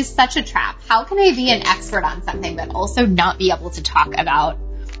 which is such a trap. How can I be an expert on something but also not be able to talk about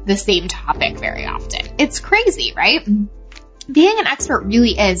the same topic very often? It's crazy, right? Being an expert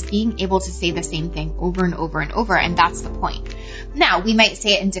really is being able to say the same thing over and over and over, and that's the point. Now, we might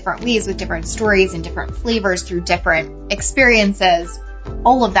say it in different ways with different stories and different flavors through different experiences,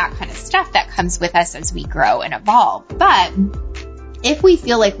 all of that kind of stuff that comes with us as we grow and evolve. But if we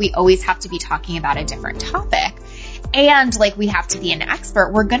feel like we always have to be talking about a different topic and like we have to be an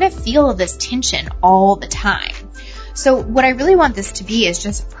expert, we're going to feel this tension all the time. So what I really want this to be is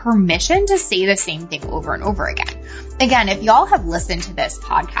just permission to say the same thing over and over again. Again, if y'all have listened to this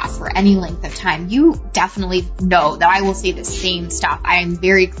podcast for any length of time, you definitely know that I will say the same stuff. I am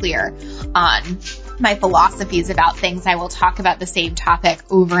very clear on my philosophies about things. I will talk about the same topic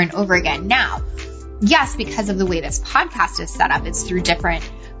over and over again. Now, yes, because of the way this podcast is set up, it's through different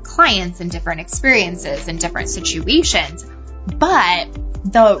clients and different experiences and different situations. But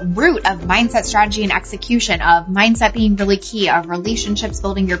the root of mindset, strategy, and execution, of mindset being really key, of relationships,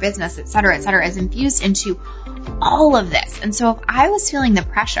 building your business, et cetera, is infused into all of this. And so if I was feeling the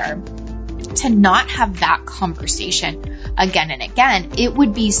pressure to not have that conversation again and again, it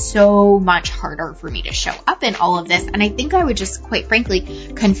would be so much harder for me to show up in all of this. And I think I would just, quite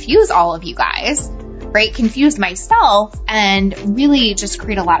frankly, confuse all of you guys, right? Confuse myself and really just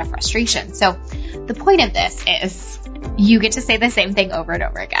create a lot of frustration. So the point of this is you get to say the same thing over and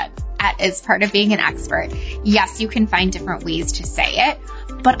over again. As part of being an expert, yes, you can find different ways to say it,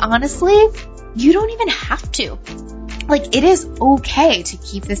 but honestly, you don't even have to. Like, it is okay to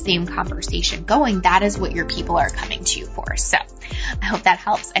keep the same conversation going. That is what your people are coming to you for. So I hope that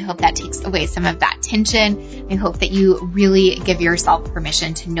helps. I hope that takes away some of that tension. I hope that you really give yourself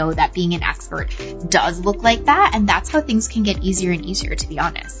permission to know that being an expert does look like that. And that's how things can get easier and easier, to be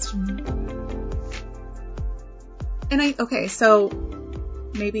honest. And so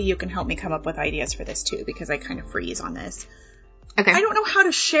maybe you can help me come up with ideas for this too, because I kind of freeze on this. Okay. I don't know how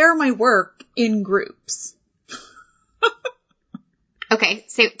to share my work in groups. Okay.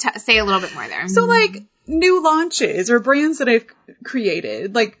 Say a little bit more there. So like new launches or brands that I've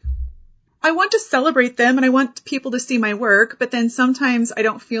created, like I want to celebrate them and I want people to see my work, but then sometimes I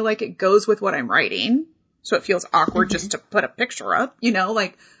don't feel like it goes with what I'm writing. So it feels awkward just to put a picture up, you know,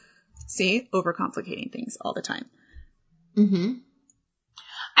 like, see, overcomplicating things all the time. Mm-hmm.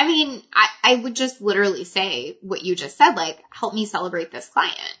 I mean, I would just literally say what you just said, like, help me celebrate this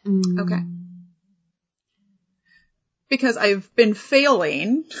client. Okay. Because I've been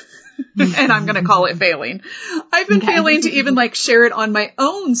failing, and I'm going to call it failing. I've been failing to even like share it on my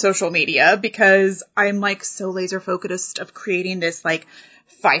own social media because I'm like so laser focused of creating this like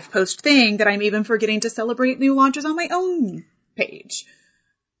 5-post thing that I'm even forgetting to celebrate new launches on my own page.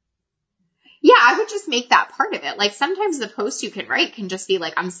 Yeah, I would just make that part of it. Like sometimes the post you can write can just be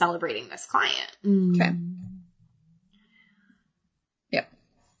like, I'm celebrating this client. Okay. Yep.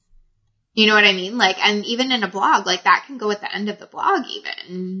 You know what I mean? Like, and even in a blog, like that can go at the end of the blog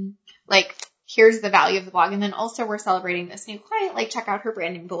even. Like, here's the value of the blog. And then also we're celebrating this new client. Like, check out her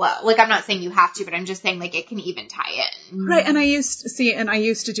branding below. Like, I'm not saying you have to, but I'm just saying like it can even tie in. Right. And I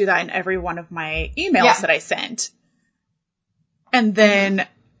used to do that in every one of my emails that I sent. And then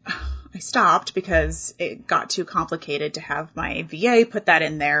I stopped because it got too complicated to have my VA put that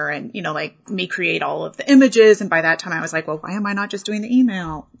in there and, you know, like me create all of the images. And by that time I was like, well, why am I not just doing the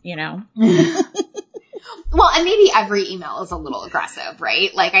email, you know? Well, and maybe every email is a little aggressive,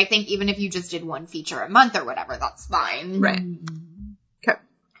 right? Like I think even if you just did one feature a month or whatever, that's fine. Right. Okay.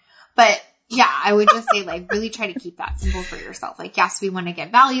 But yeah, I would just say like really try to keep that simple for yourself. Like, yes, we want to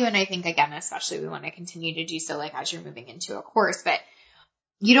get value. And I think again, especially we want to continue to do so like as you're moving into a course, but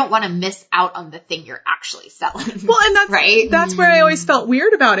you don't want to miss out on the thing you're actually selling. Well, and that's right. That's where I always felt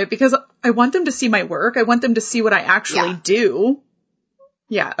weird about it because I want them to see my work. I want them to see what I actually do.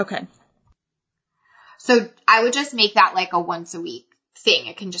 Yeah. Okay. So I would just make that like a once a week thing.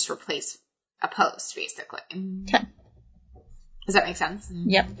 It can just replace a post basically. Okay. Does that make sense?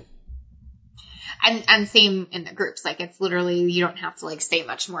 Yep. And same in the groups. Like it's literally, you don't have to like say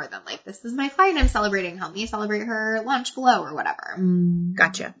much more than like, this is my client I'm celebrating. Help me celebrate her launch below or whatever.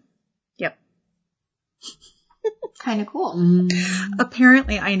 Gotcha. Yep. Kind of cool.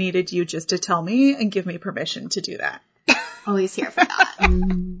 Apparently I needed you just to tell me and give me permission to do that. Always here for that.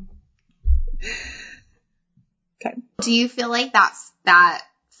 Okay. Do you feel like that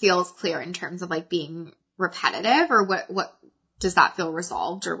feels clear in terms of like being repetitive or what does that feel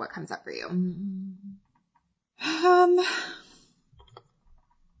resolved or what comes up for you?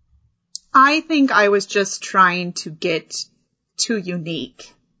 I think I was just trying to get too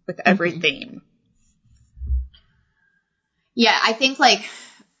unique with every theme. Yeah, I think like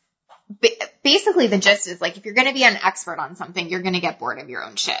basically the gist is like if you're going to be an expert on something, you're going to get bored of your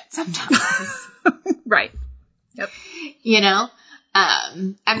own shit sometimes. Right. Yep. You know?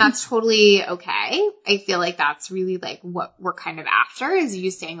 And that's totally okay. I feel like that's really like what we're kind of after is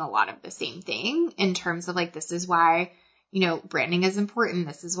you saying a lot of the same thing in terms of like, this is why, you know, branding is important.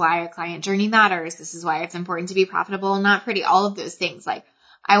 This is why a client journey matters. This is why it's important to be profitable and not pretty. All of those things. Like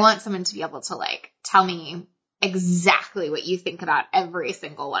I want someone to be able to like tell me exactly what you think about every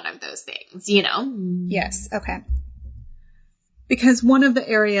single one of those things, you know? Yes. Okay. Because one of the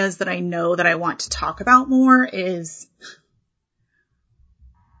areas that I know that I want to talk about more is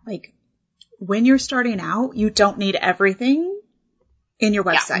like when you're starting out, you don't need everything in your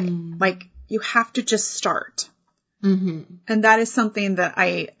website. Yeah. Like you have to just start. And that is something that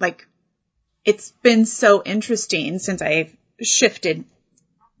I like. It's been so interesting since I've shifted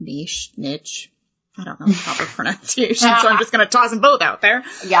niche. I don't know the proper pronunciation, so I'm just going to toss them both out there.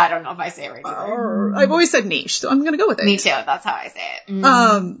 Yeah, I don't know if I say it right either. I've always said niche, so I'm going to go with it. Me too. That's how I say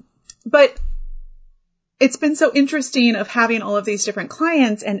it. But it's been so interesting of having all of these different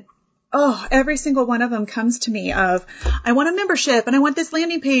clients and every single one of them comes to me of, I want a membership and I want this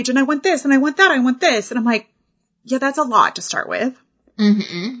landing page and I want this and I want that, I want this. And I'm like, yeah, that's a lot to start with.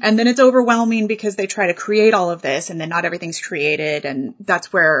 And then it's overwhelming because they try to create all of this and then not everything's created. And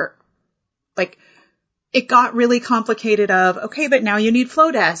that's where like it got really complicated of, okay, but now you need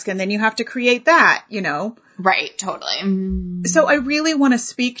Flowdesk and then you have to create that, you know? Right. Totally. So I really want to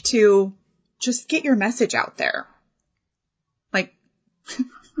speak to just get your message out there. Like,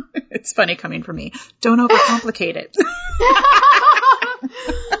 it's funny coming from me. Don't overcomplicate it.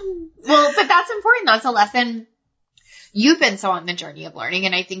 Well, but that's important. That's a lesson. You've been so on the journey of learning,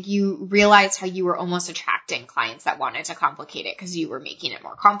 and I think you realized how you were almost attracting clients that wanted to complicate it because you were making it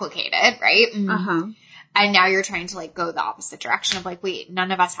more complicated, right? And now you're trying to like go the opposite direction of like, wait,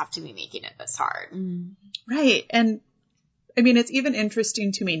 none of us have to be making it this hard. Right. And I mean, it's even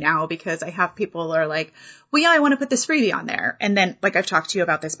interesting to me now because I have people who are like, well, yeah, I want to put this freebie on there. And then, like I've talked to you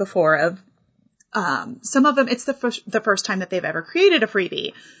about this before of, some of them, it's the first time that they've ever created a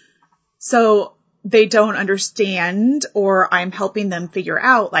freebie. So they don't understand, or I'm helping them figure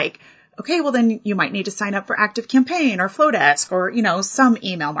out like, okay, well then you might need to sign up for ActiveCampaign or Flowdesk or, you know, some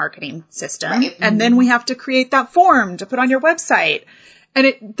email marketing system. Right. And then we have to create that form to put on your website.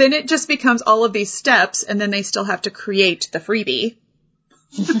 And then it just becomes all of these steps, and then they still have to create the freebie.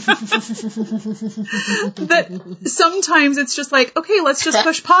 That sometimes it's just like, okay, let's just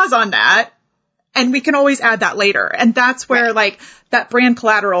push pause on that, and we can always add that later. And that's where like that brand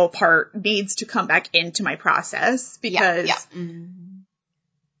collateral part needs to come back into my process, because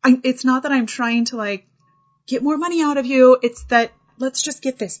it's not that I'm trying to like get more money out of you. It's that let's just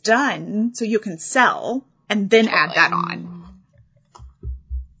get this done so you can sell and then add that on.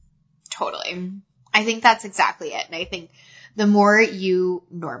 Totally. I think that's exactly it. And I think the more you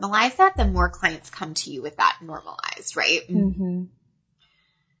normalize that, the more clients come to you with that normalized, right? Mm-hmm.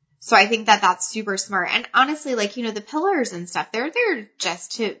 So I think that that's super smart. And honestly, like, you know, the pillars and stuff, they're there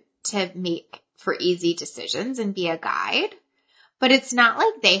just to make for easy decisions and be a guide. But it's not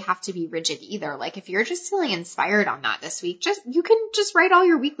like they have to be rigid either. Like if you're just feeling inspired on that this week, you can just write all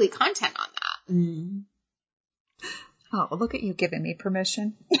your weekly content on that. Mm-hmm. Oh, look at you giving me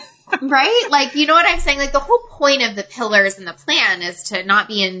permission. Right? Like, you know what I'm saying? Like the whole point of the pillars and the plan is to not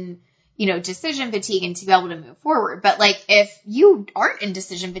be in, you know, decision fatigue and to be able to move forward. But like if you aren't in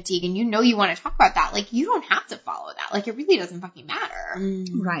decision fatigue and you know you want to talk about that, like you don't have to follow that. Like it really doesn't fucking matter.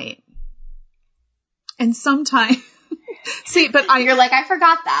 Right. And sometimes, see, but you're like, I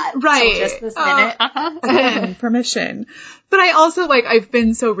forgot that. Right. Just this minute. Again, permission. But I also like, I've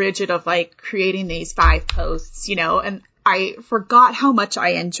been so rigid of like creating these 5 posts, you know, and I forgot how much I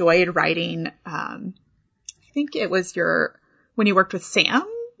enjoyed writing. I think it was when you worked with Sam,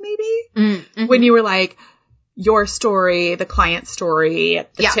 maybe when you were like your story, the client story,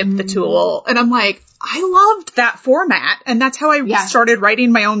 the tip, the tool. And I'm like, I loved that format. And that's how I started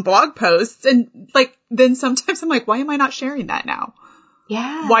writing my own blog posts. And like, then sometimes I'm like, why am I not sharing that now?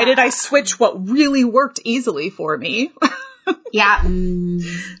 Yeah. Why did I switch what really worked easily for me? Yeah.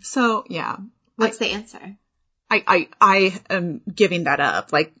 So yeah. What's the answer? I am giving that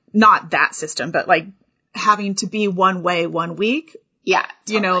up. Like not that system, but like having to be one way 1 week. Yeah.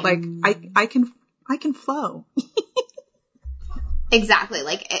 Totally. You know, like I can flow. Exactly.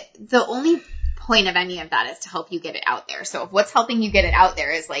 Like the only point of any of that is to help you get it out there. So if what's helping you get it out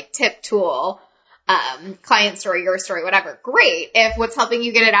there is like tip, tool, client story, your story, whatever, great. If what's helping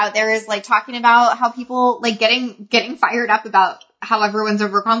you get it out there is like talking about how people like getting fired up about how everyone's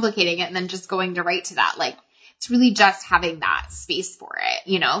overcomplicating it and then just going to right to that, like it's really just having that space for it,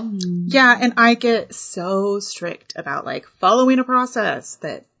 you know? Yeah. And I get so strict about like following a process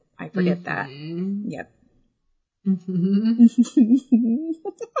that I forget that. Yep.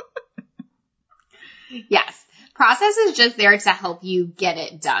 Yes. Process is just there to help you get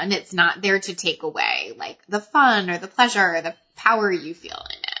it done. It's not there to take away like the fun or the pleasure or the power you feel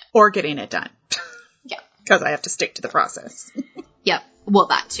in it. Or getting it done. Yeah. Because I have to stick to the process. Yep. Well,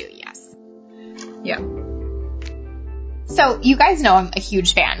 that too. Yes. Yeah. So you guys know I'm a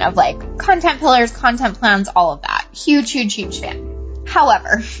huge fan of like content pillars, content plans, all of that. Huge, huge, huge fan.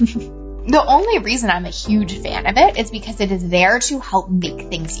 However, the only reason I'm a huge fan of it is because it is there to help make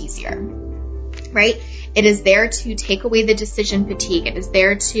things easier, right? It is there to take away the decision fatigue. It is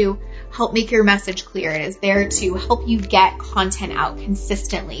there to help make your message clear. It is there to help you get content out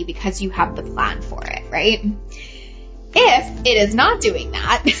consistently because you have the plan for it, right? If it is not doing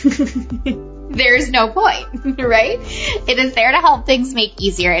that, there's no point, right? It is there to help things make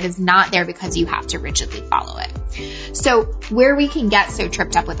easier. It is not there because you have to rigidly follow it. So where we can get so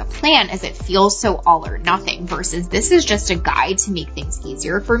tripped up with a plan is it feels so all or nothing versus this is just a guide to make things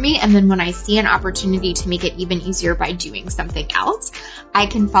easier for me. And then when I see an opportunity to make it even easier by doing something else, I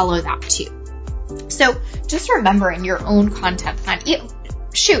can follow that too. So just remember in your own content plan,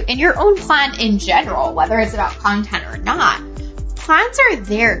 in your own plan in general, whether it's about content or not, plans are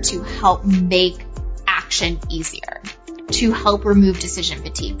there to help make action easier, to help remove decision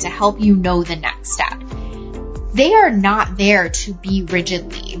fatigue, to help you know the next step. They are not there to be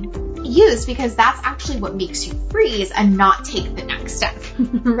rigidly used because that's actually what makes you freeze and not take the next step,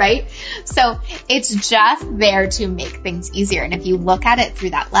 right? So it's just there to make things easier. And if you look at it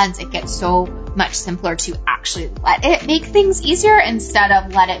through that lens, it gets so much simpler to actually let it make things easier instead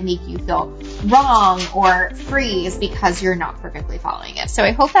of let it make you feel wrong or freeze because you're not perfectly following it. So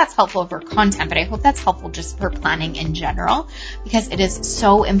I hope that's helpful for content, but I hope that's helpful just for planning in general, because it is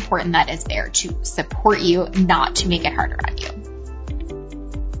so important that it's there to support you, not to make it harder on you.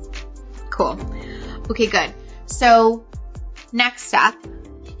 Cool. Okay, good. So next step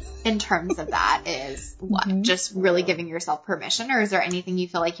in terms of that is what? Mm-hmm. Just really giving yourself permission, or is there anything you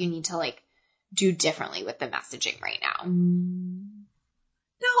feel like you need to like do differently with the messaging right now?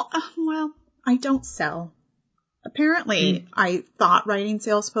 No, well, I don't sell. Apparently, I thought writing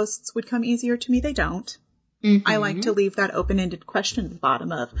sales posts would come easier to me. They don't. Mm-hmm. I like to leave that open-ended question at the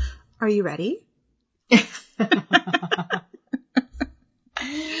bottom of, are you ready?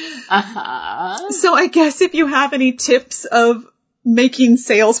 So I guess if you have any tips of making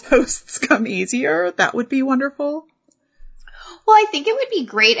sales posts come easier, that would be wonderful. Well, I think it would be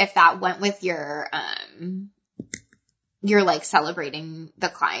great if that went with your like celebrating the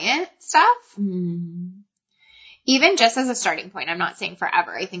client stuff. Even just as a starting point, I'm not saying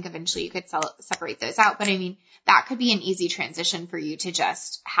forever. I think eventually you could separate those out. But I mean, that could be an easy transition for you to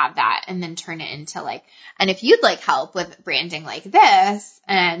just have that and then turn it into like, and if you'd like help with branding like this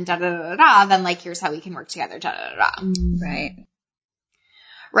and da-da-da-da-da, then like, here's how we can work together, da-da-da-da. Right.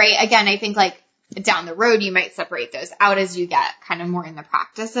 Right. Again, I think like down the road, you might separate those out as you get kind of more in the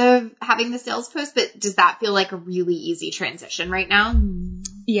practice of having the sales post. But does that feel like a really easy transition right now?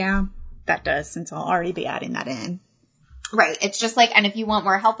 Yeah. That does, since I'll already be adding that in. Right. It's just like, and if you want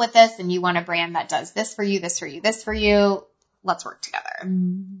more help with this and you want a brand that does this for you, this for you, this for you, let's work together.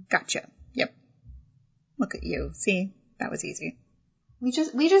 Gotcha. Yep. Look at you. See, that was easy. We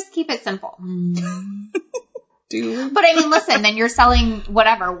just keep it simple. Do. But I mean, listen, then you're selling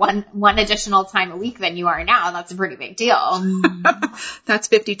whatever, one additional time a week than you are now. That's a pretty big deal. That's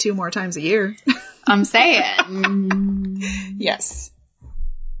 52 more times a year. I'm saying. Yes.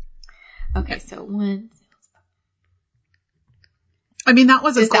 Okay, so one. I mean, that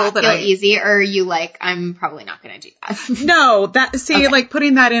was a goal that feel easy, or are you like, I'm probably not going to do that? No, okay. Like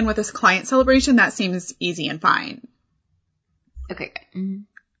putting that in with this client celebration, that seems easy and fine. Okay, good. Mm-hmm.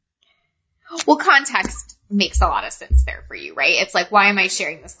 Well, context makes a lot of sense there for you, right? It's like, why am I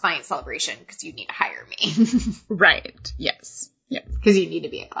sharing this client celebration? Because you need to hire me. Right. Yes. Yep. Because you need to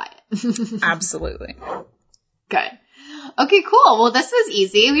be a client. Absolutely. Good. Okay, cool. Well, this was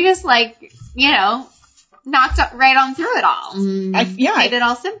easy. We just knocked right on through it all. Made it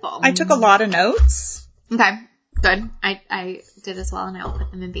all simple. I took a lot of notes. Okay, good. I did as well, and I will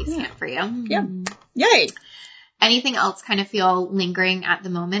put them in Basecamp for you. Yeah. Yay. Anything else kind of feel lingering at the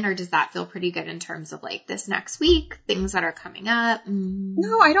moment, or does that feel pretty good in terms of like this next week, things that are coming up?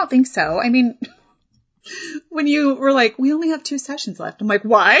 No, I don't think so. I mean, when you were like, we only have 2 sessions left, I'm like,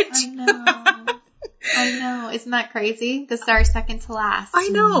 what? I know. Isn't that crazy? This is our second to last. I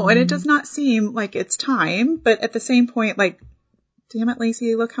know. And it does not seem like it's time, but at the same point, like, damn it,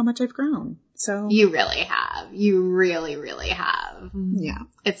 Lacey, look how much I've grown. So you really have. You really, really have. Yeah.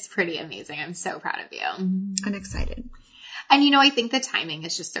 It's pretty amazing. I'm so proud of you. I'm excited. And I think the timing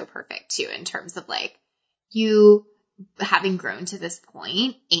is just so perfect too, in terms of like you having grown to this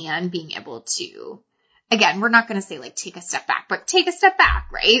point and being able to, again, we're not going to say like take a step back, but take a step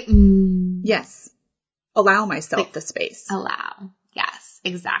back, right? Yes. Allow myself the space. Allow. Yes,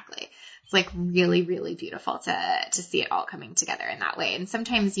 exactly. It's like really, really beautiful to see it all coming together in that way. And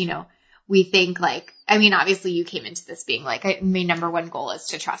sometimes, we think like, I mean, obviously you came into this being like, my number one goal is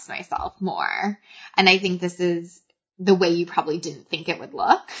to trust myself more. And I think this is the way you probably didn't think it would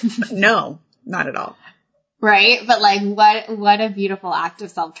look. No, not at all. Right? But like, what a beautiful act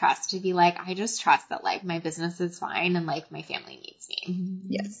of self-trust to be like, I just trust that like my business is fine and like my family needs me.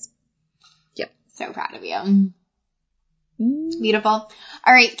 Yes. Yep. So proud of you. Beautiful.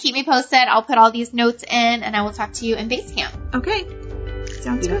 All right. Keep me posted. I'll put all these notes in and I will talk to you in Basecamp. Okay.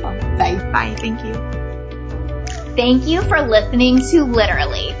 Sounds beautiful. Good. Bye. Bye. Thank you. Thank you for listening to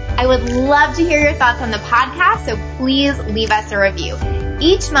Literally. I would love to hear your thoughts on the podcast, so please leave us a review.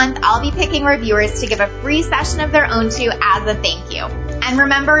 Each month, I'll be picking reviewers to give a free session of their own to as a thank you. And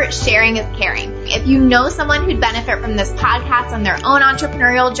remember, sharing is caring. If you know someone who'd benefit from this podcast on their own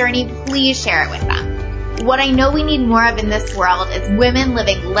entrepreneurial journey, please share it with them. What I know we need more of in this world is women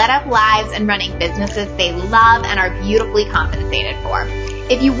living lit-up lives and running businesses they love and are beautifully compensated for.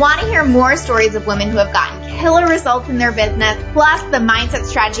 If you want to hear more stories of women who have gotten killer results in their business, plus the mindset,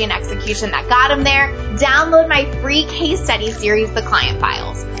 strategy, and execution that got them there, download my free case study series, The Client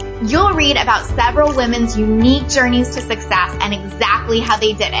Files. You'll read about several women's unique journeys to success and exactly how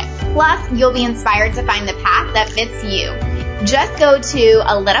they did it. Plus, you'll be inspired to find the path that fits you. Just go to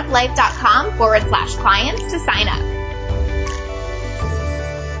alituplife.com/clients to sign up.